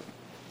there.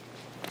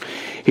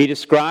 He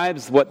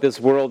describes what this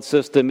world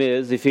system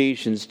is,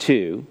 Ephesians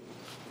 2.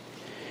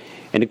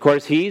 And of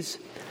course, he's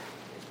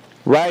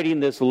writing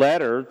this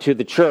letter to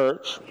the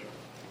church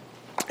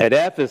at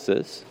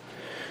Ephesus,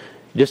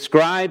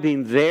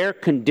 describing their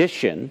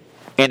condition,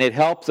 and it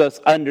helps us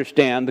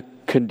understand the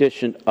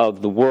condition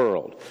of the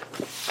world.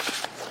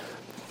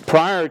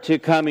 Prior to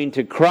coming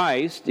to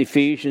Christ,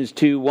 Ephesians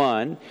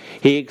 2:1,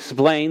 he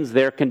explains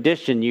their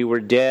condition. You were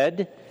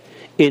dead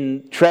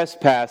in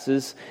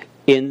trespasses,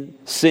 in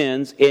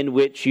sins in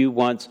which you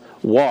once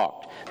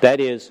walked. That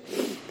is,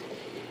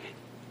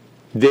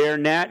 their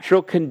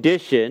natural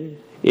condition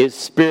is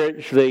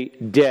spiritually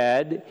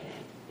dead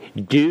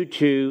due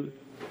to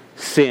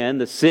sin,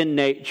 the sin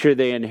nature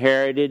they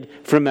inherited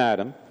from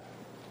Adam.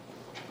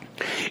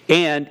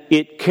 And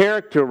it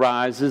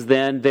characterizes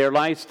then their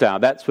lifestyle.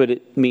 That's what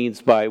it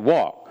means by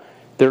walk,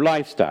 their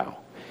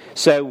lifestyle.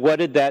 So what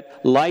did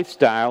that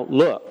lifestyle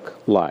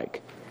look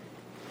like?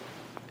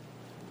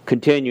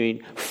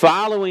 Continuing,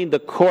 following the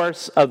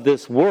course of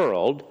this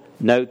world,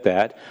 note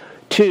that.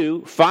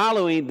 2,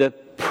 following the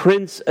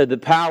prince of the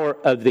power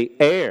of the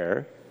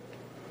air,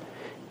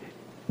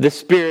 the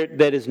spirit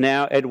that is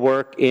now at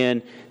work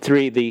in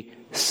 3, the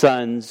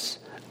sons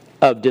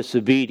of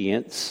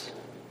disobedience,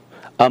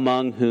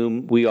 among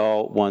whom we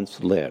all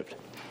once lived.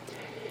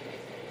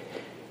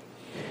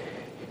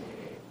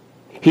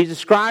 He's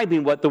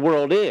describing what the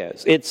world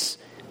is. It's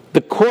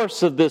the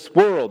course of this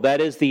world.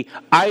 That is, the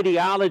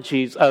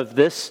ideologies of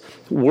this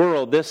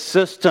world, this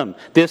system,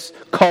 this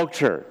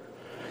culture.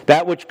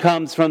 That which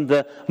comes from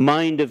the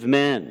mind of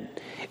men.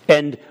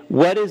 And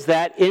what is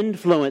that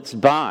influenced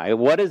by?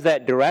 What is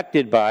that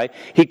directed by?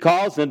 He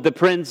calls him the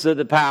prince of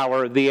the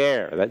power of the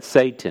air. That's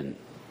Satan.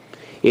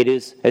 It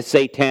is a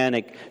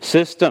satanic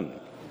system.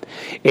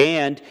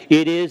 And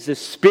it is the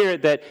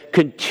spirit that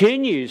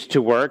continues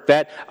to work,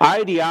 that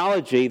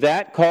ideology,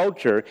 that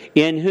culture,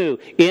 in who?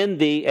 In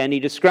the, and he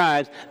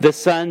describes, the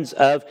sons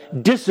of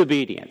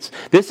disobedience.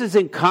 This is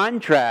in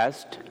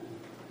contrast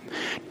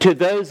to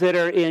those that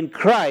are in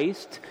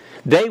Christ.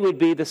 They would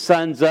be the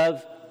sons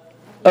of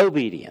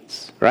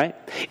obedience, right?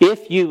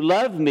 If you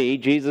love me,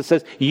 Jesus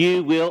says,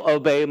 you will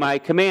obey my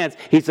commands.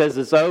 He says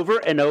this over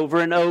and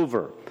over and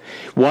over.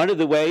 One of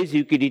the ways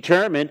you can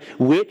determine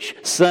which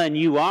son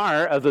you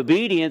are of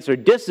obedience or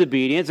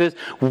disobedience is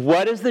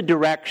what is the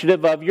direction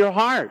of your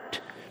heart.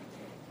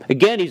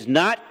 Again, he's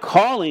not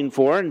calling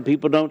for, and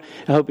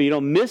I hope you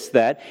don't miss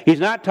that, he's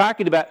not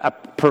talking about a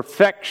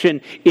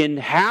perfection in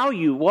how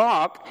you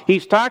walk.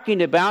 He's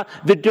talking about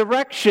the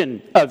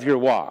direction of your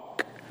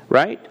walk,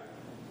 right?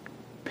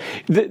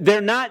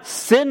 They're not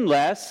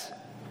sinless,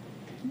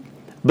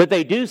 but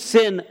they do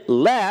sin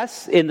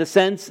less in the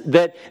sense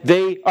that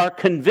they are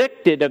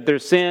convicted of their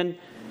sin,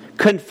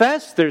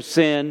 confess their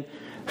sin,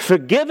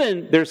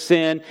 forgiven their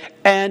sin,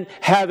 and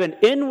have an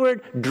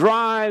inward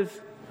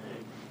drive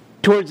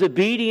towards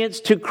obedience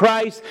to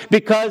Christ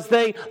because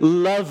they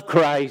love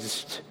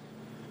Christ.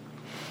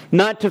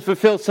 Not to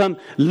fulfill some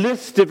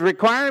list of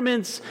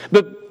requirements,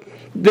 but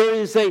there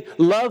is a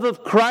love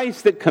of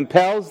Christ that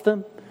compels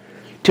them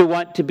to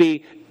want to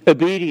be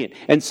obedient.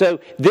 And so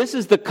this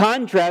is the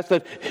contrast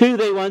of who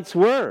they once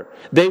were.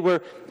 They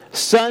were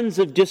sons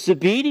of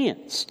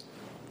disobedience.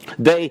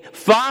 They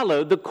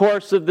followed the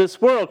course of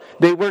this world.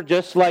 They were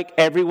just like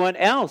everyone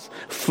else,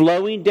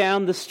 flowing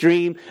down the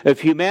stream of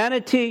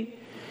humanity.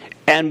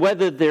 And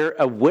whether they're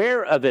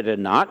aware of it or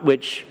not,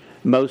 which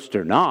most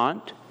are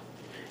not,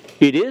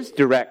 it is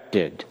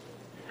directed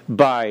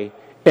by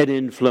an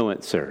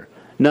influencer,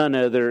 none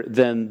other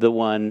than the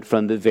one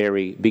from the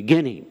very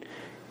beginning.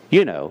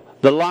 You know,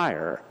 the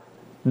liar,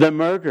 the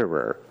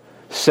murderer,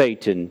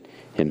 Satan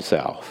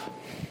himself.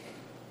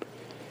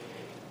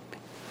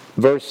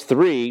 Verse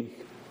 3,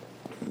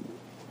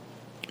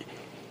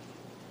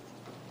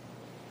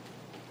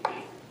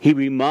 he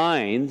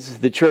reminds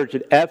the church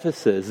at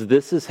Ephesus,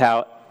 this is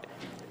how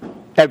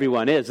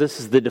everyone is. This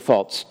is the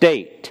default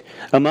state,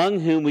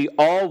 among whom we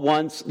all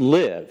once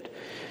lived.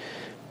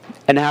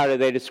 And how do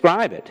they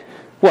describe it?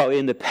 Well,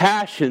 in the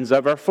passions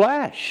of our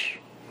flesh.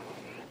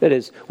 That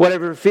is,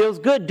 whatever feels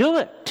good, do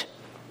it.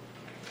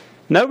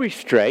 No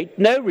restraint,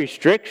 no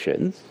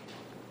restrictions.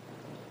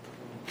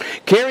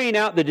 Carrying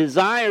out the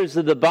desires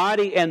of the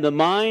body and the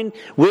mind,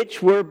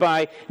 which were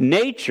by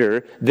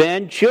nature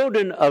then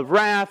children of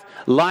wrath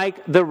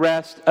like the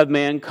rest of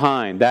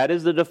mankind. That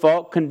is the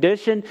default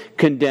condition,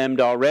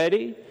 condemned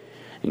already.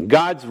 And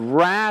God's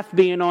wrath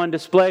being on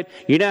display.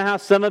 You know how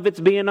some of it's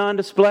being on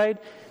display?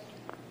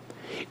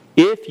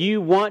 If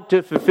you want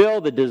to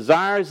fulfill the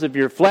desires of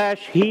your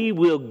flesh, He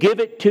will give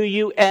it to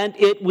you and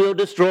it will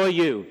destroy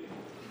you.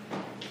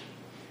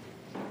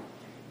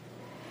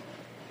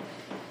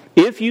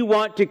 If you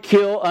want to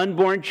kill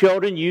unborn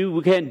children,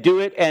 you can do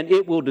it and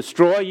it will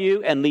destroy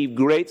you and leave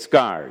great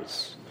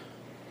scars.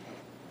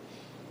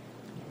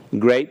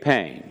 Great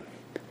pain.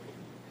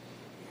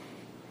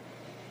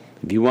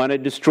 If you want to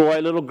destroy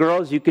little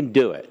girls, you can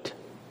do it.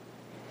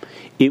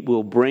 It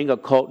will bring a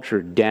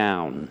culture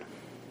down.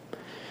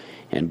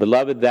 And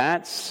beloved,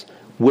 that's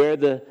where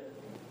the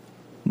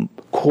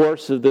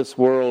course of this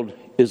world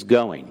is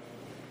going.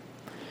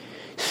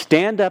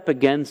 Stand up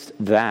against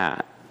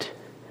that,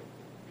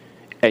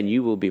 and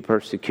you will be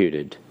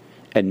persecuted,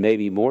 and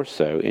maybe more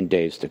so in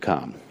days to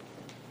come.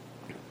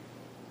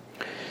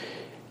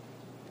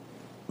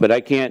 But I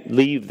can't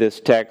leave this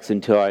text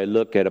until I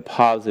look at a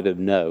positive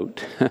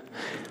note,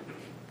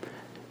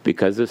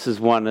 because this is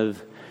one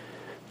of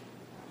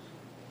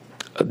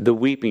the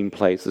weeping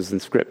places in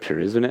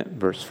Scripture, isn't it?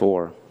 Verse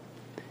 4.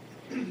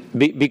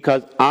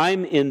 Because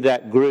I'm in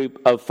that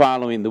group of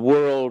following the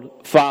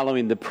world,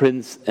 following the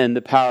prince and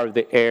the power of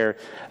the air,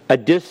 a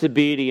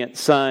disobedient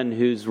son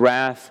whose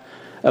wrath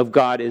of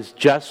God is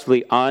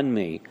justly on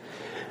me.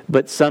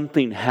 But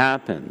something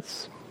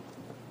happens.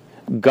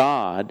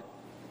 God,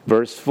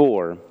 verse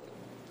 4,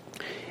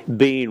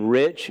 being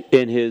rich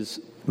in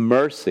his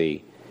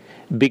mercy,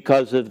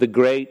 because of the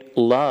great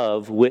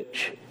love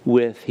with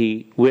which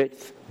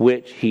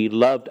he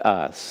loved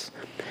us,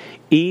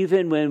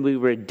 even when we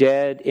were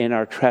dead in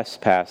our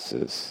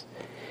trespasses,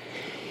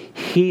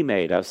 he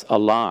made us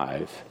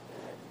alive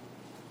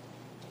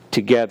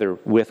together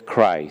with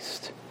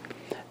Christ.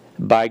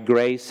 By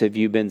grace have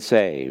you been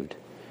saved,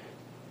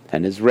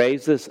 and has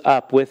raised us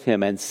up with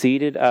him and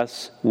seated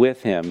us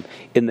with him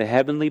in the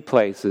heavenly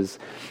places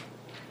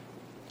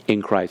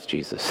in Christ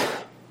Jesus.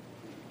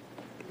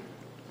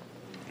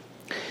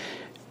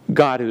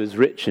 God, who is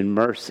rich in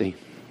mercy.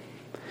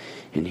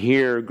 And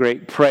here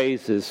great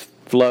praises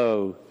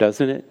flow,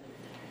 doesn't it?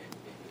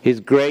 His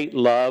great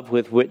love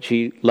with which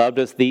he loved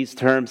us. These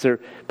terms are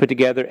put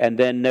together. And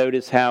then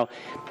notice how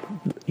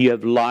you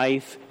have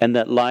life, and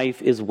that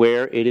life is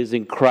where? It is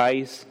in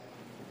Christ.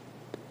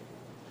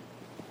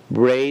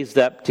 Raised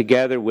up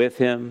together with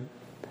him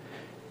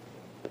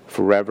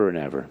forever and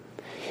ever.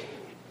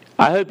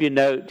 I hope you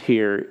note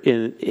here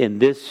in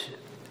this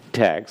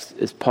text,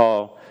 as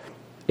Paul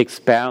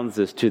expounds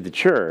this to the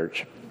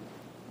church,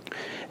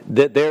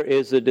 that there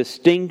is a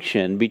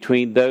distinction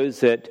between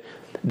those that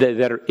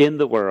are in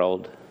the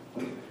world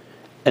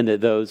and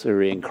that those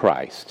are in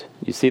Christ.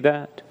 You see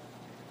that?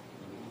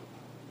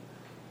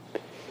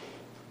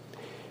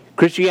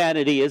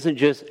 Christianity isn't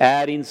just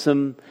adding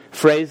some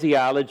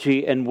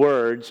phraseology and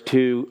words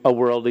to a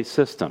worldly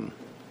system.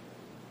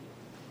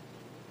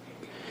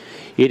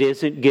 It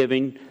isn't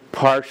giving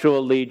partial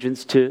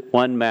allegiance to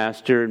one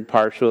master and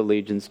partial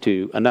allegiance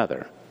to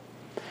another.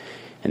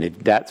 And if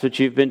that's what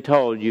you've been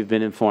told, you've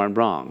been informed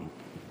wrong.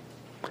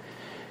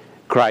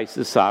 Christ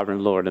is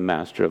sovereign Lord and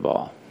master of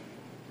all.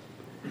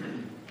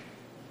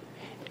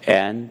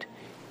 And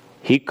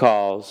he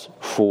calls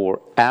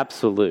for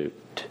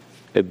absolute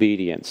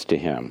obedience to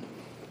him.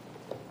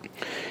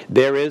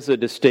 There is a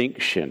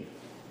distinction.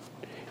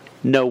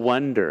 No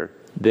wonder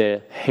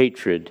the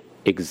hatred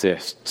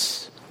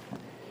exists.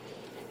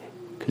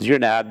 Because you're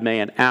an odd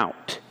man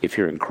out if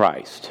you're in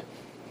Christ.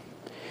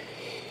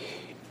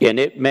 And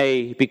it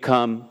may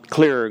become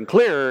clearer and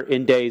clearer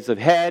in days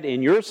ahead,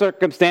 in your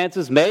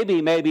circumstances,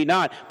 maybe, maybe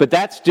not, but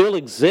that still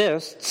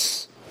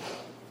exists.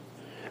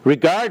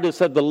 Regardless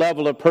of the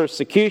level of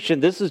persecution,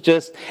 this is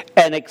just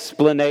an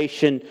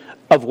explanation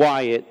of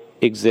why it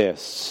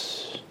exists.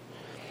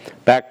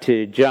 Back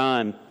to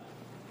John,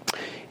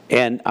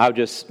 and I'll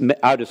just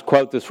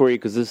quote this for you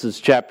because this is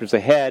chapters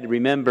ahead.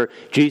 Remember,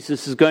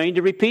 Jesus is going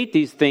to repeat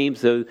these themes,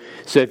 so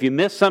if you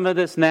miss some of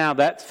this now,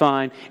 that's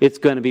fine. It's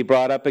going to be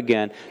brought up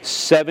again.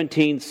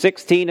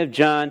 17:16 of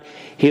John,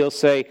 he'll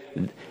say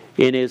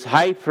in his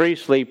high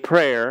priestly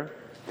prayer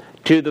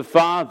to the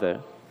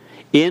Father,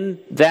 in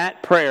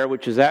that prayer,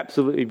 which is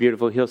absolutely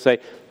beautiful, he'll say,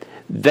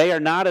 they are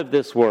not of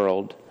this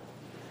world,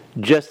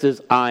 just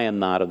as I am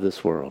not of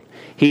this world.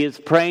 He is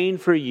praying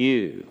for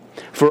you,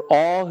 for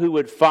all who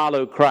would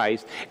follow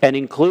Christ, and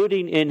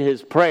including in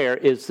his prayer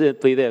is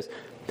simply this: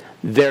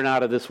 they're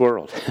not of this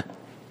world.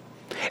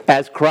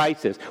 As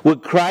Christ is.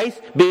 Would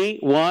Christ be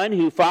one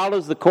who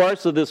follows the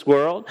course of this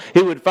world?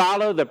 Who would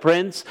follow the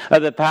prince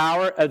of the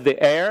power of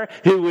the air?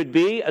 Who would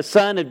be a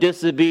son of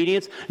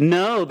disobedience?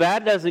 No,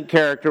 that doesn't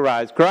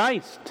characterize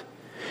Christ.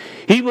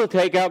 He will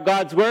take out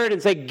God's word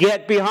and say,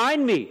 get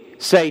behind me,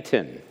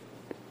 Satan.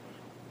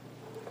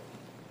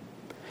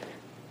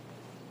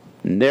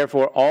 And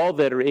therefore, all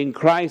that are in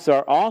Christ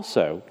are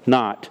also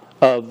not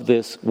of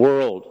this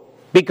world.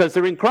 Because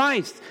they're in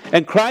Christ.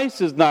 And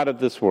Christ is not of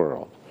this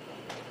world.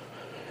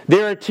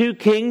 There are two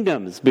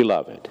kingdoms,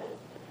 beloved.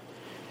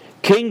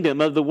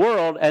 Kingdom of the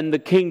world and the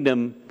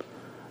kingdom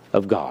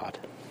of God.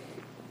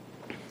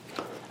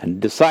 And the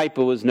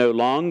disciple is no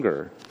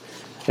longer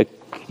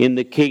in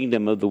the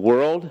kingdom of the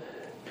world.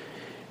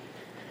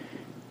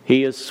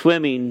 He is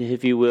swimming,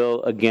 if you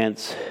will,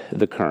 against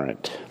the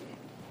current.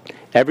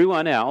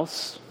 Everyone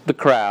else, the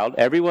crowd,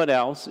 everyone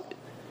else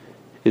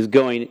is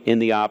going in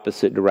the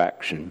opposite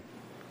direction.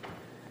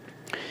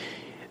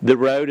 The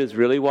road is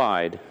really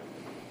wide.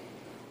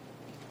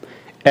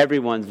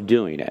 Everyone's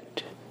doing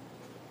it.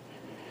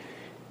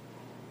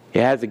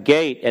 It has a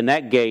gate, and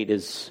that gate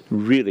is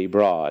really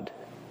broad.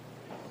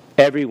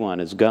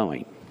 Everyone is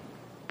going.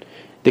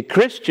 The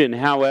Christian,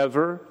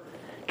 however,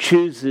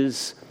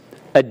 chooses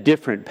a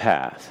different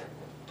path.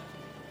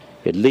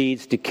 It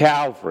leads to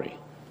Calvary.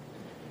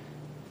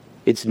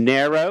 It's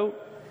narrow,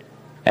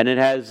 and it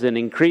has an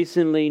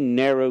increasingly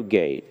narrow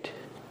gate.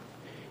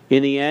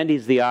 In the end,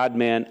 he's the odd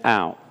man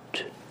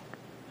out.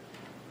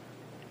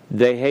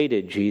 They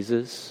hated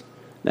Jesus.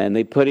 and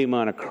they put him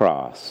on a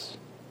cross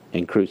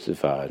and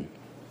crucified.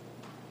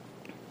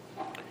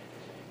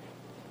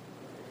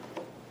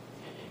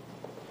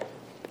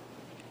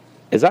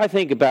 As I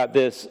think about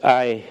this,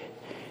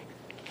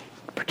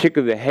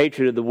 particularly the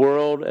hatred of the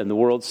world and the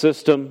world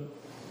system,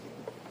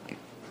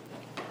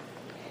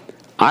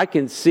 I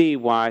can see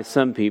why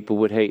some people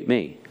would hate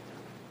me.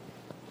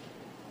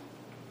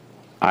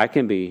 I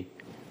can be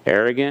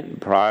arrogant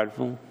and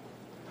prideful,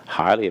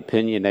 highly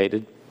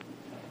opinionated.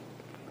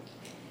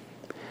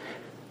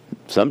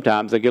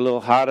 Sometimes I get a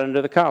little hot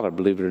under the collar,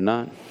 believe it or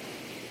not.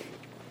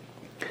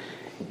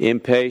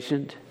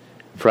 Impatient,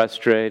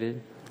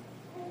 frustrated,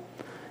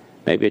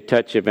 maybe a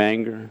touch of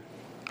anger.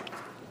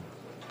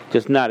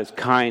 Just not as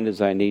kind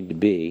as I need to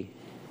be.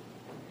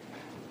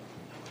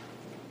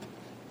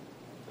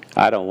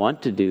 I don't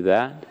want to do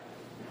that,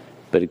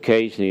 but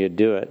occasionally I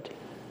do it.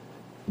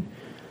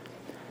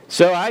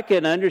 So I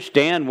can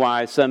understand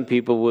why some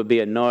people would be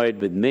annoyed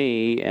with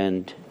me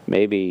and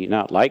maybe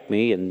not like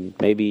me and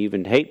maybe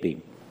even hate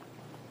me.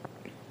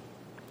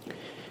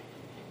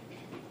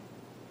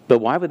 But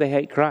why would they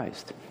hate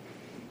Christ?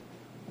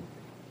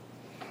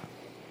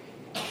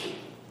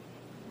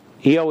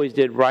 He always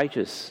did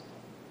righteousness.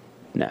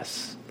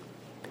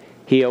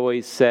 He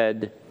always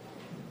said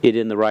it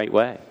in the right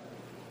way.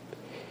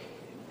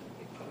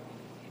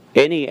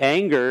 Any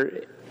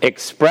anger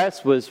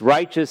expressed was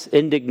righteous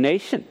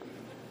indignation.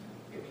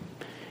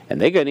 And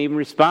they couldn't even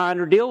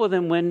respond or deal with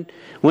him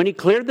when he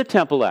cleared the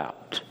temple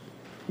out.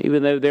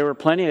 Even though there were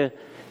plenty of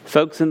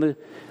folks in the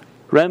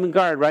Roman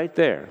guard right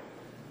there.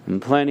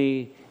 And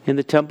plenty in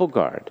the temple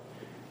guard.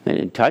 They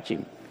didn't touch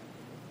him.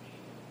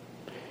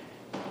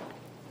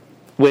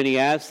 When he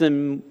asked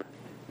them,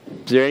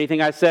 is there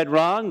anything I said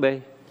wrong?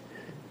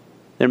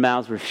 Their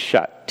mouths were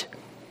shut.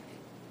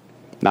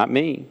 Not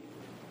me.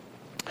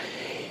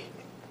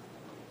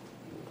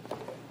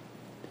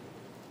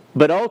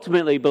 But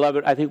ultimately,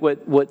 beloved, I think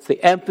what's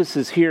the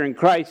emphasis here in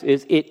Christ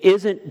is it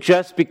isn't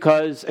just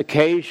because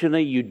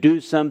occasionally you do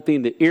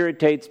something that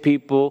irritates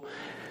people.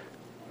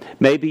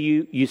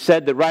 Maybe you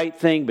said the right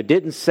thing but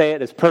didn't say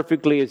it as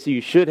perfectly as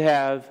you should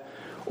have,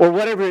 or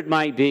whatever it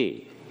might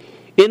be.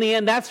 In the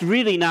end, that's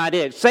really not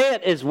it. Say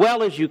it as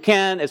well as you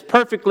can, as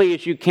perfectly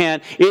as you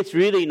can. It's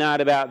really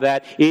not about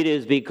that. It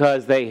is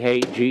because they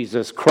hate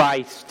Jesus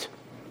Christ.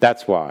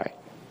 That's why.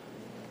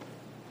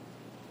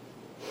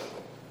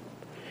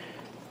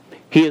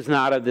 He is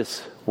not of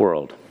this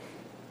world.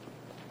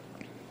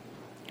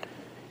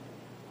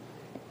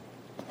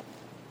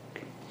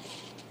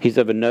 He's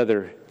of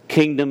another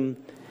kingdom,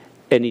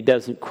 and he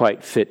doesn't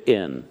quite fit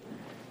in.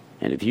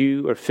 And if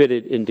you are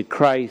fitted into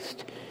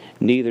Christ,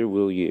 neither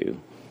will you.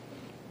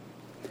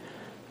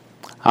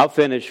 I'll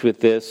finish with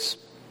this,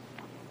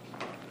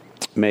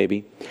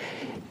 maybe.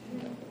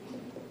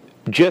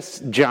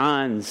 Just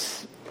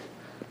John's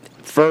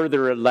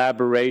further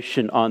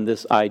elaboration on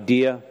this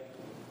idea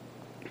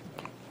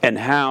and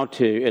how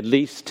to at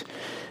least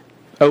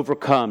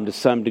overcome to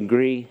some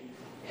degree.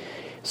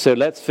 So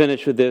let's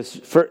finish with this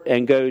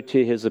and go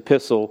to his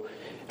epistle,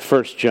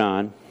 1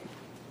 John.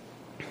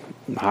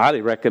 I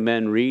highly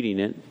recommend reading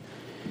it.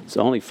 It's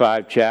only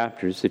 5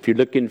 chapters. If you're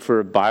looking for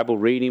a Bible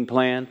reading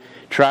plan,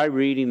 try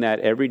reading that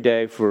every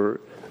day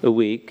for a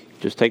week.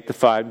 Just take the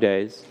 5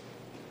 days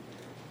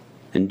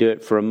and do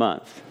it for a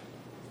month.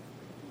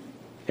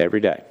 Every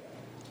day.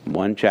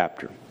 1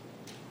 chapter.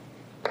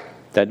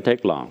 Doesn't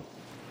take long.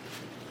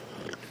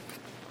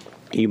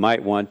 You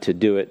might want to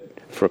do it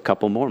for a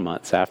couple more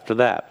months after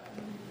that.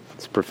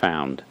 It's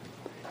profound.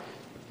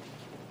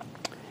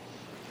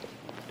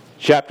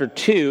 Chapter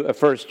 2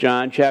 of 1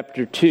 John,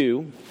 chapter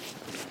 2.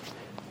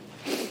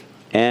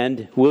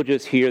 And we'll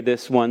just hear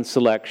this one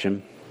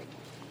selection.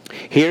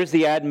 Here's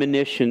the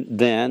admonition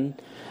then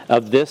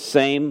of this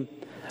same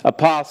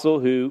apostle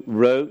who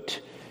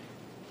wrote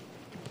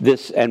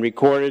this and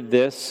recorded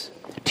this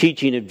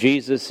teaching of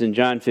Jesus in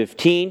John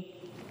 15,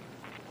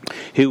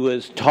 who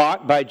was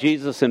taught by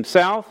Jesus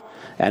himself,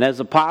 and as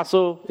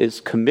apostle is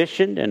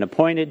commissioned and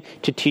appointed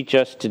to teach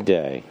us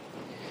today.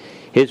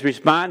 His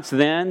response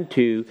then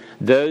to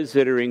those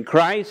that are in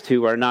Christ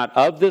who are not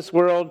of this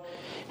world,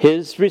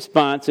 his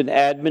response and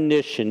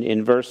admonition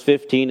in verse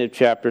 15 of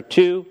chapter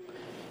 2,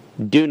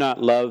 do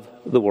not love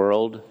the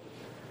world,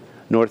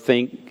 nor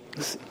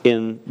things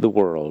in the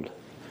world.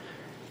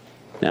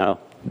 Now,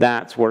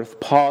 that's worth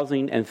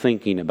pausing and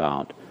thinking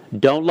about.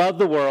 Don't love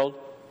the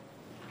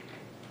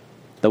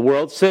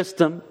world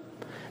system,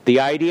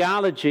 the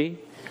ideology,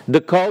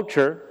 the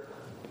culture,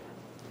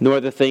 nor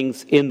the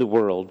things in the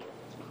world.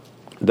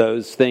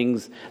 Those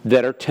things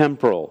that are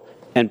temporal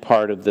and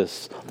part of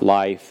this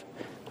life.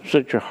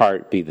 Let your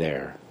heart be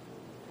there.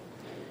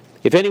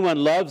 If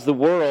anyone loves the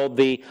world,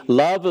 the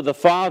love of the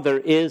Father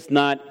is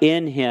not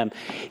in him.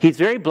 He's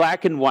very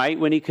black and white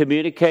when he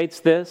communicates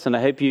this, and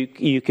I hope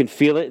you can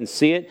feel it and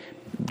see it,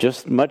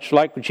 just much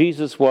like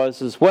Jesus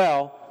was as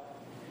well.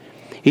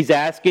 He's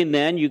asking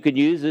then, you could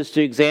use this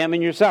to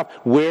examine yourself.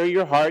 Where are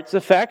your heart's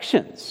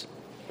affections?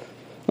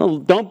 Well,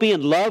 don't be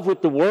in love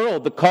with the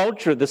world, the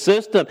culture, the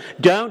system.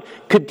 Don't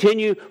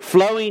continue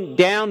flowing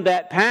down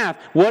that path.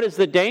 What is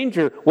the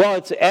danger? Well,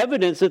 it's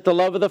evidence that the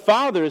love of the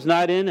Father is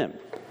not in him.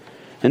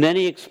 And then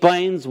he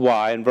explains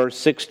why in verse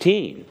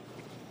 16.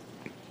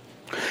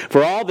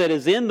 For all that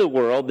is in the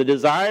world, the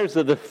desires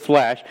of the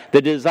flesh,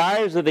 the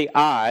desires of the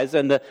eyes,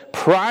 and the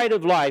pride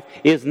of life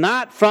is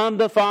not from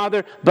the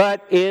Father,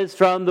 but is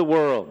from the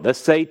world, the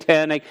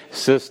satanic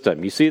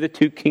system. You see the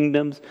two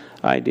kingdoms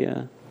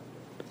idea?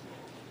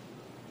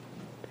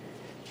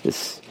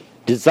 This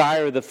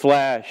desire of the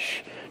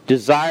flesh,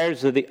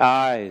 desires of the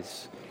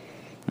eyes,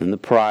 and the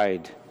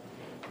pride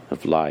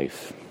of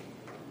life.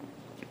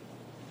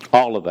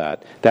 All of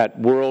that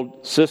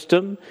world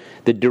system,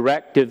 the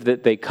directive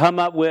that they come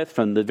up with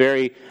from the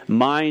very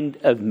mind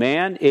of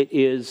man, it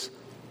is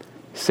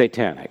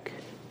satanic.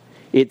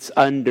 It's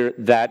under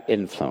that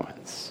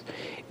influence.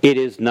 It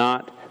is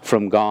not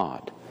from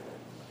God.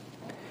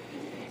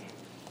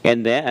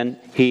 And then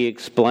he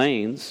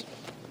explains,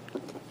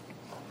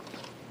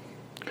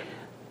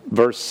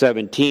 verse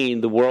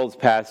 17, the world's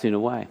passing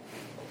away.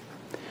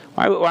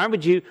 Why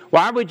would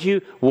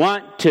you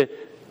want to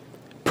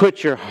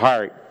put your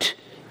heart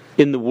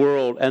in the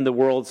world and the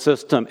world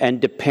system and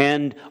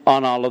depend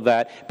on all of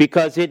that?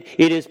 Because it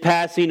is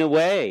passing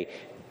away.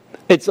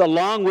 It's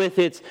along with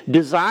its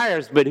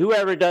desires, but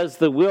whoever does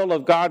the will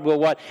of God will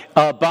what?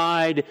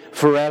 Abide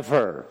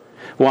forever.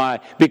 Why?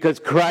 Because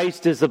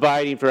Christ is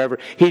abiding forever.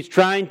 He's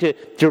trying to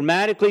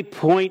dramatically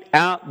point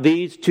out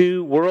these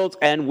two worlds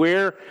and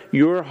where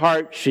your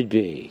heart should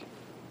be.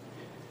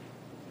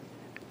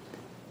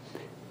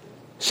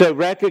 So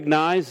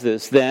recognize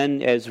this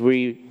then as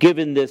we're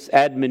given this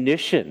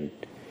admonition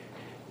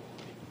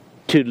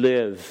to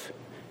live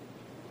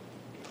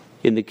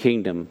in the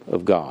kingdom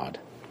of God.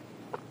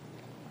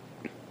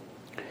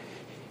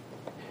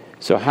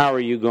 So how are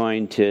you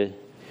going to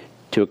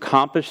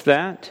accomplish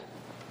that?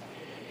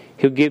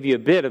 He'll give you a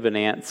bit of an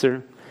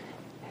answer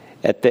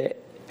at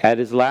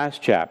his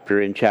last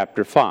chapter, in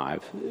chapter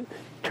 5.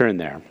 Turn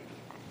there.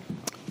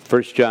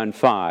 1 John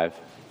 5.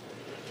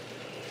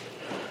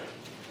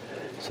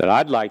 Said,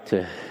 I'd like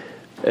to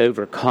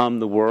overcome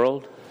the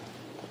world.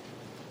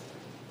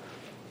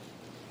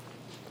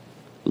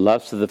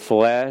 Lust of the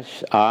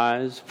flesh,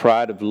 eyes,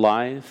 pride of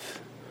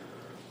life.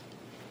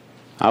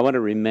 I want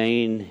to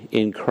remain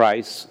in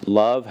Christ's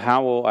love.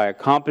 How will I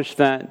accomplish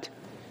that?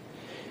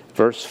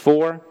 Verse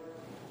 4.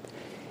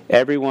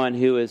 Everyone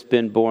who has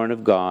been born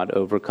of God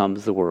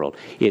overcomes the world.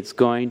 It's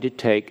going to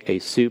take a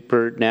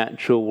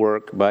supernatural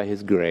work by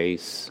His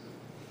grace.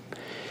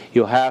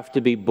 You'll have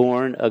to be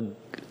born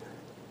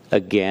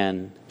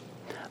again,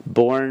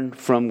 born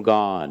from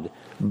God,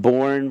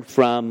 born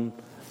from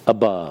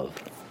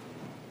above.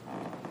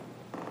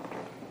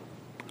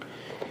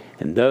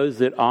 And those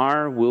that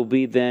are will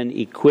be then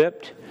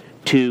equipped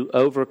to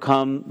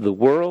overcome the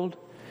world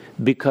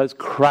because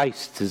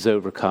Christ has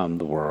overcome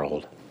the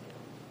world.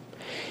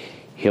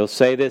 He'll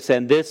say this,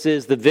 and this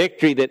is the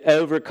victory that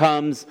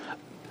overcomes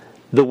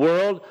the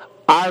world,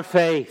 our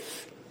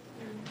faith.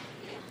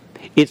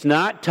 It's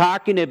not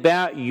talking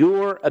about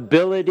your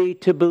ability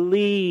to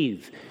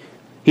believe.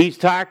 He's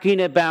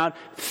talking about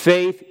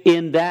faith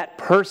in that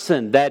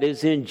person, that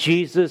is in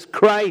Jesus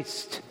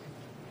Christ,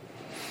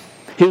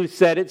 who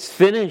said it's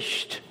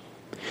finished,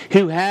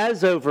 who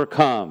has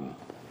overcome.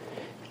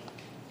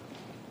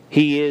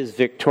 He is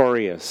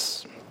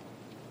victorious.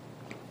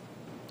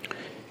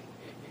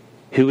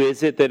 Who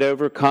is it that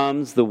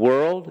overcomes the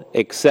world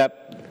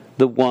except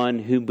the one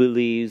who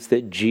believes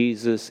that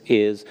Jesus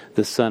is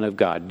the Son of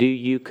God? Do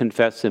you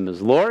confess Him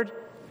as Lord?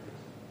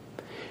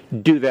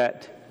 Do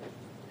that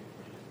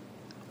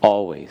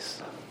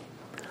always.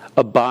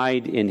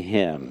 Abide in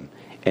Him,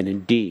 and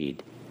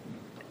indeed,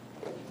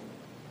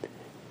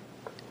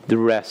 the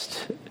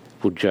rest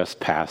will just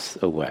pass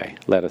away.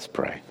 Let us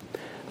pray.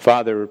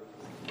 Father,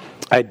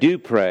 I do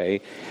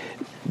pray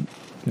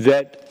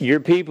that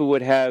your people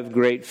would have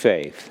great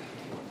faith.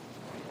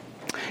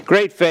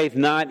 Great faith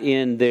not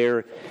in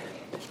their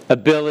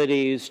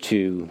abilities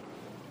to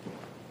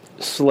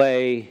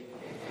slay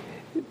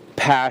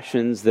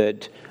passions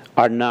that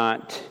are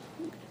not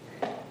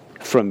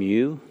from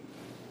you,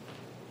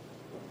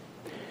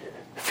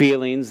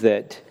 feelings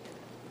that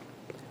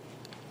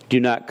do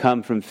not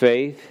come from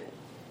faith,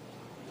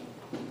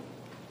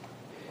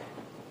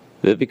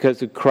 but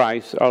because of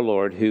Christ our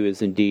Lord, who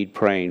is indeed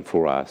praying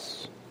for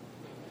us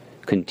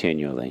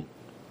continually.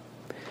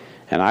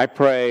 And I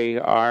pray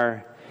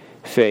our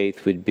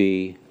faith would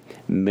be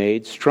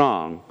made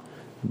strong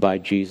by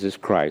Jesus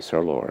Christ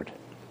our Lord.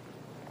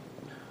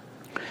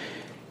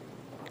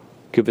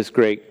 Give us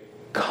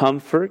great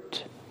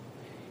comfort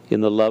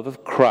in the love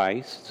of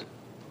Christ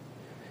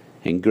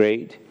and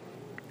great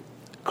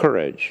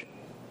courage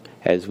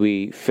as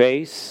we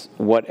face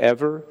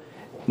whatever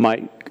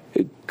might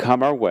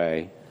come our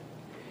way,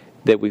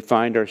 that we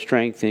find our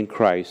strength in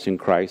Christ and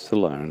Christ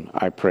alone.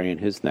 I pray in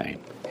His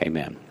name.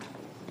 Amen.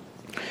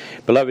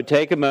 Beloved,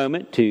 take a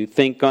moment to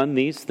think on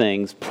these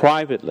things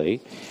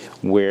privately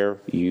where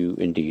you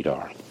indeed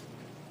are.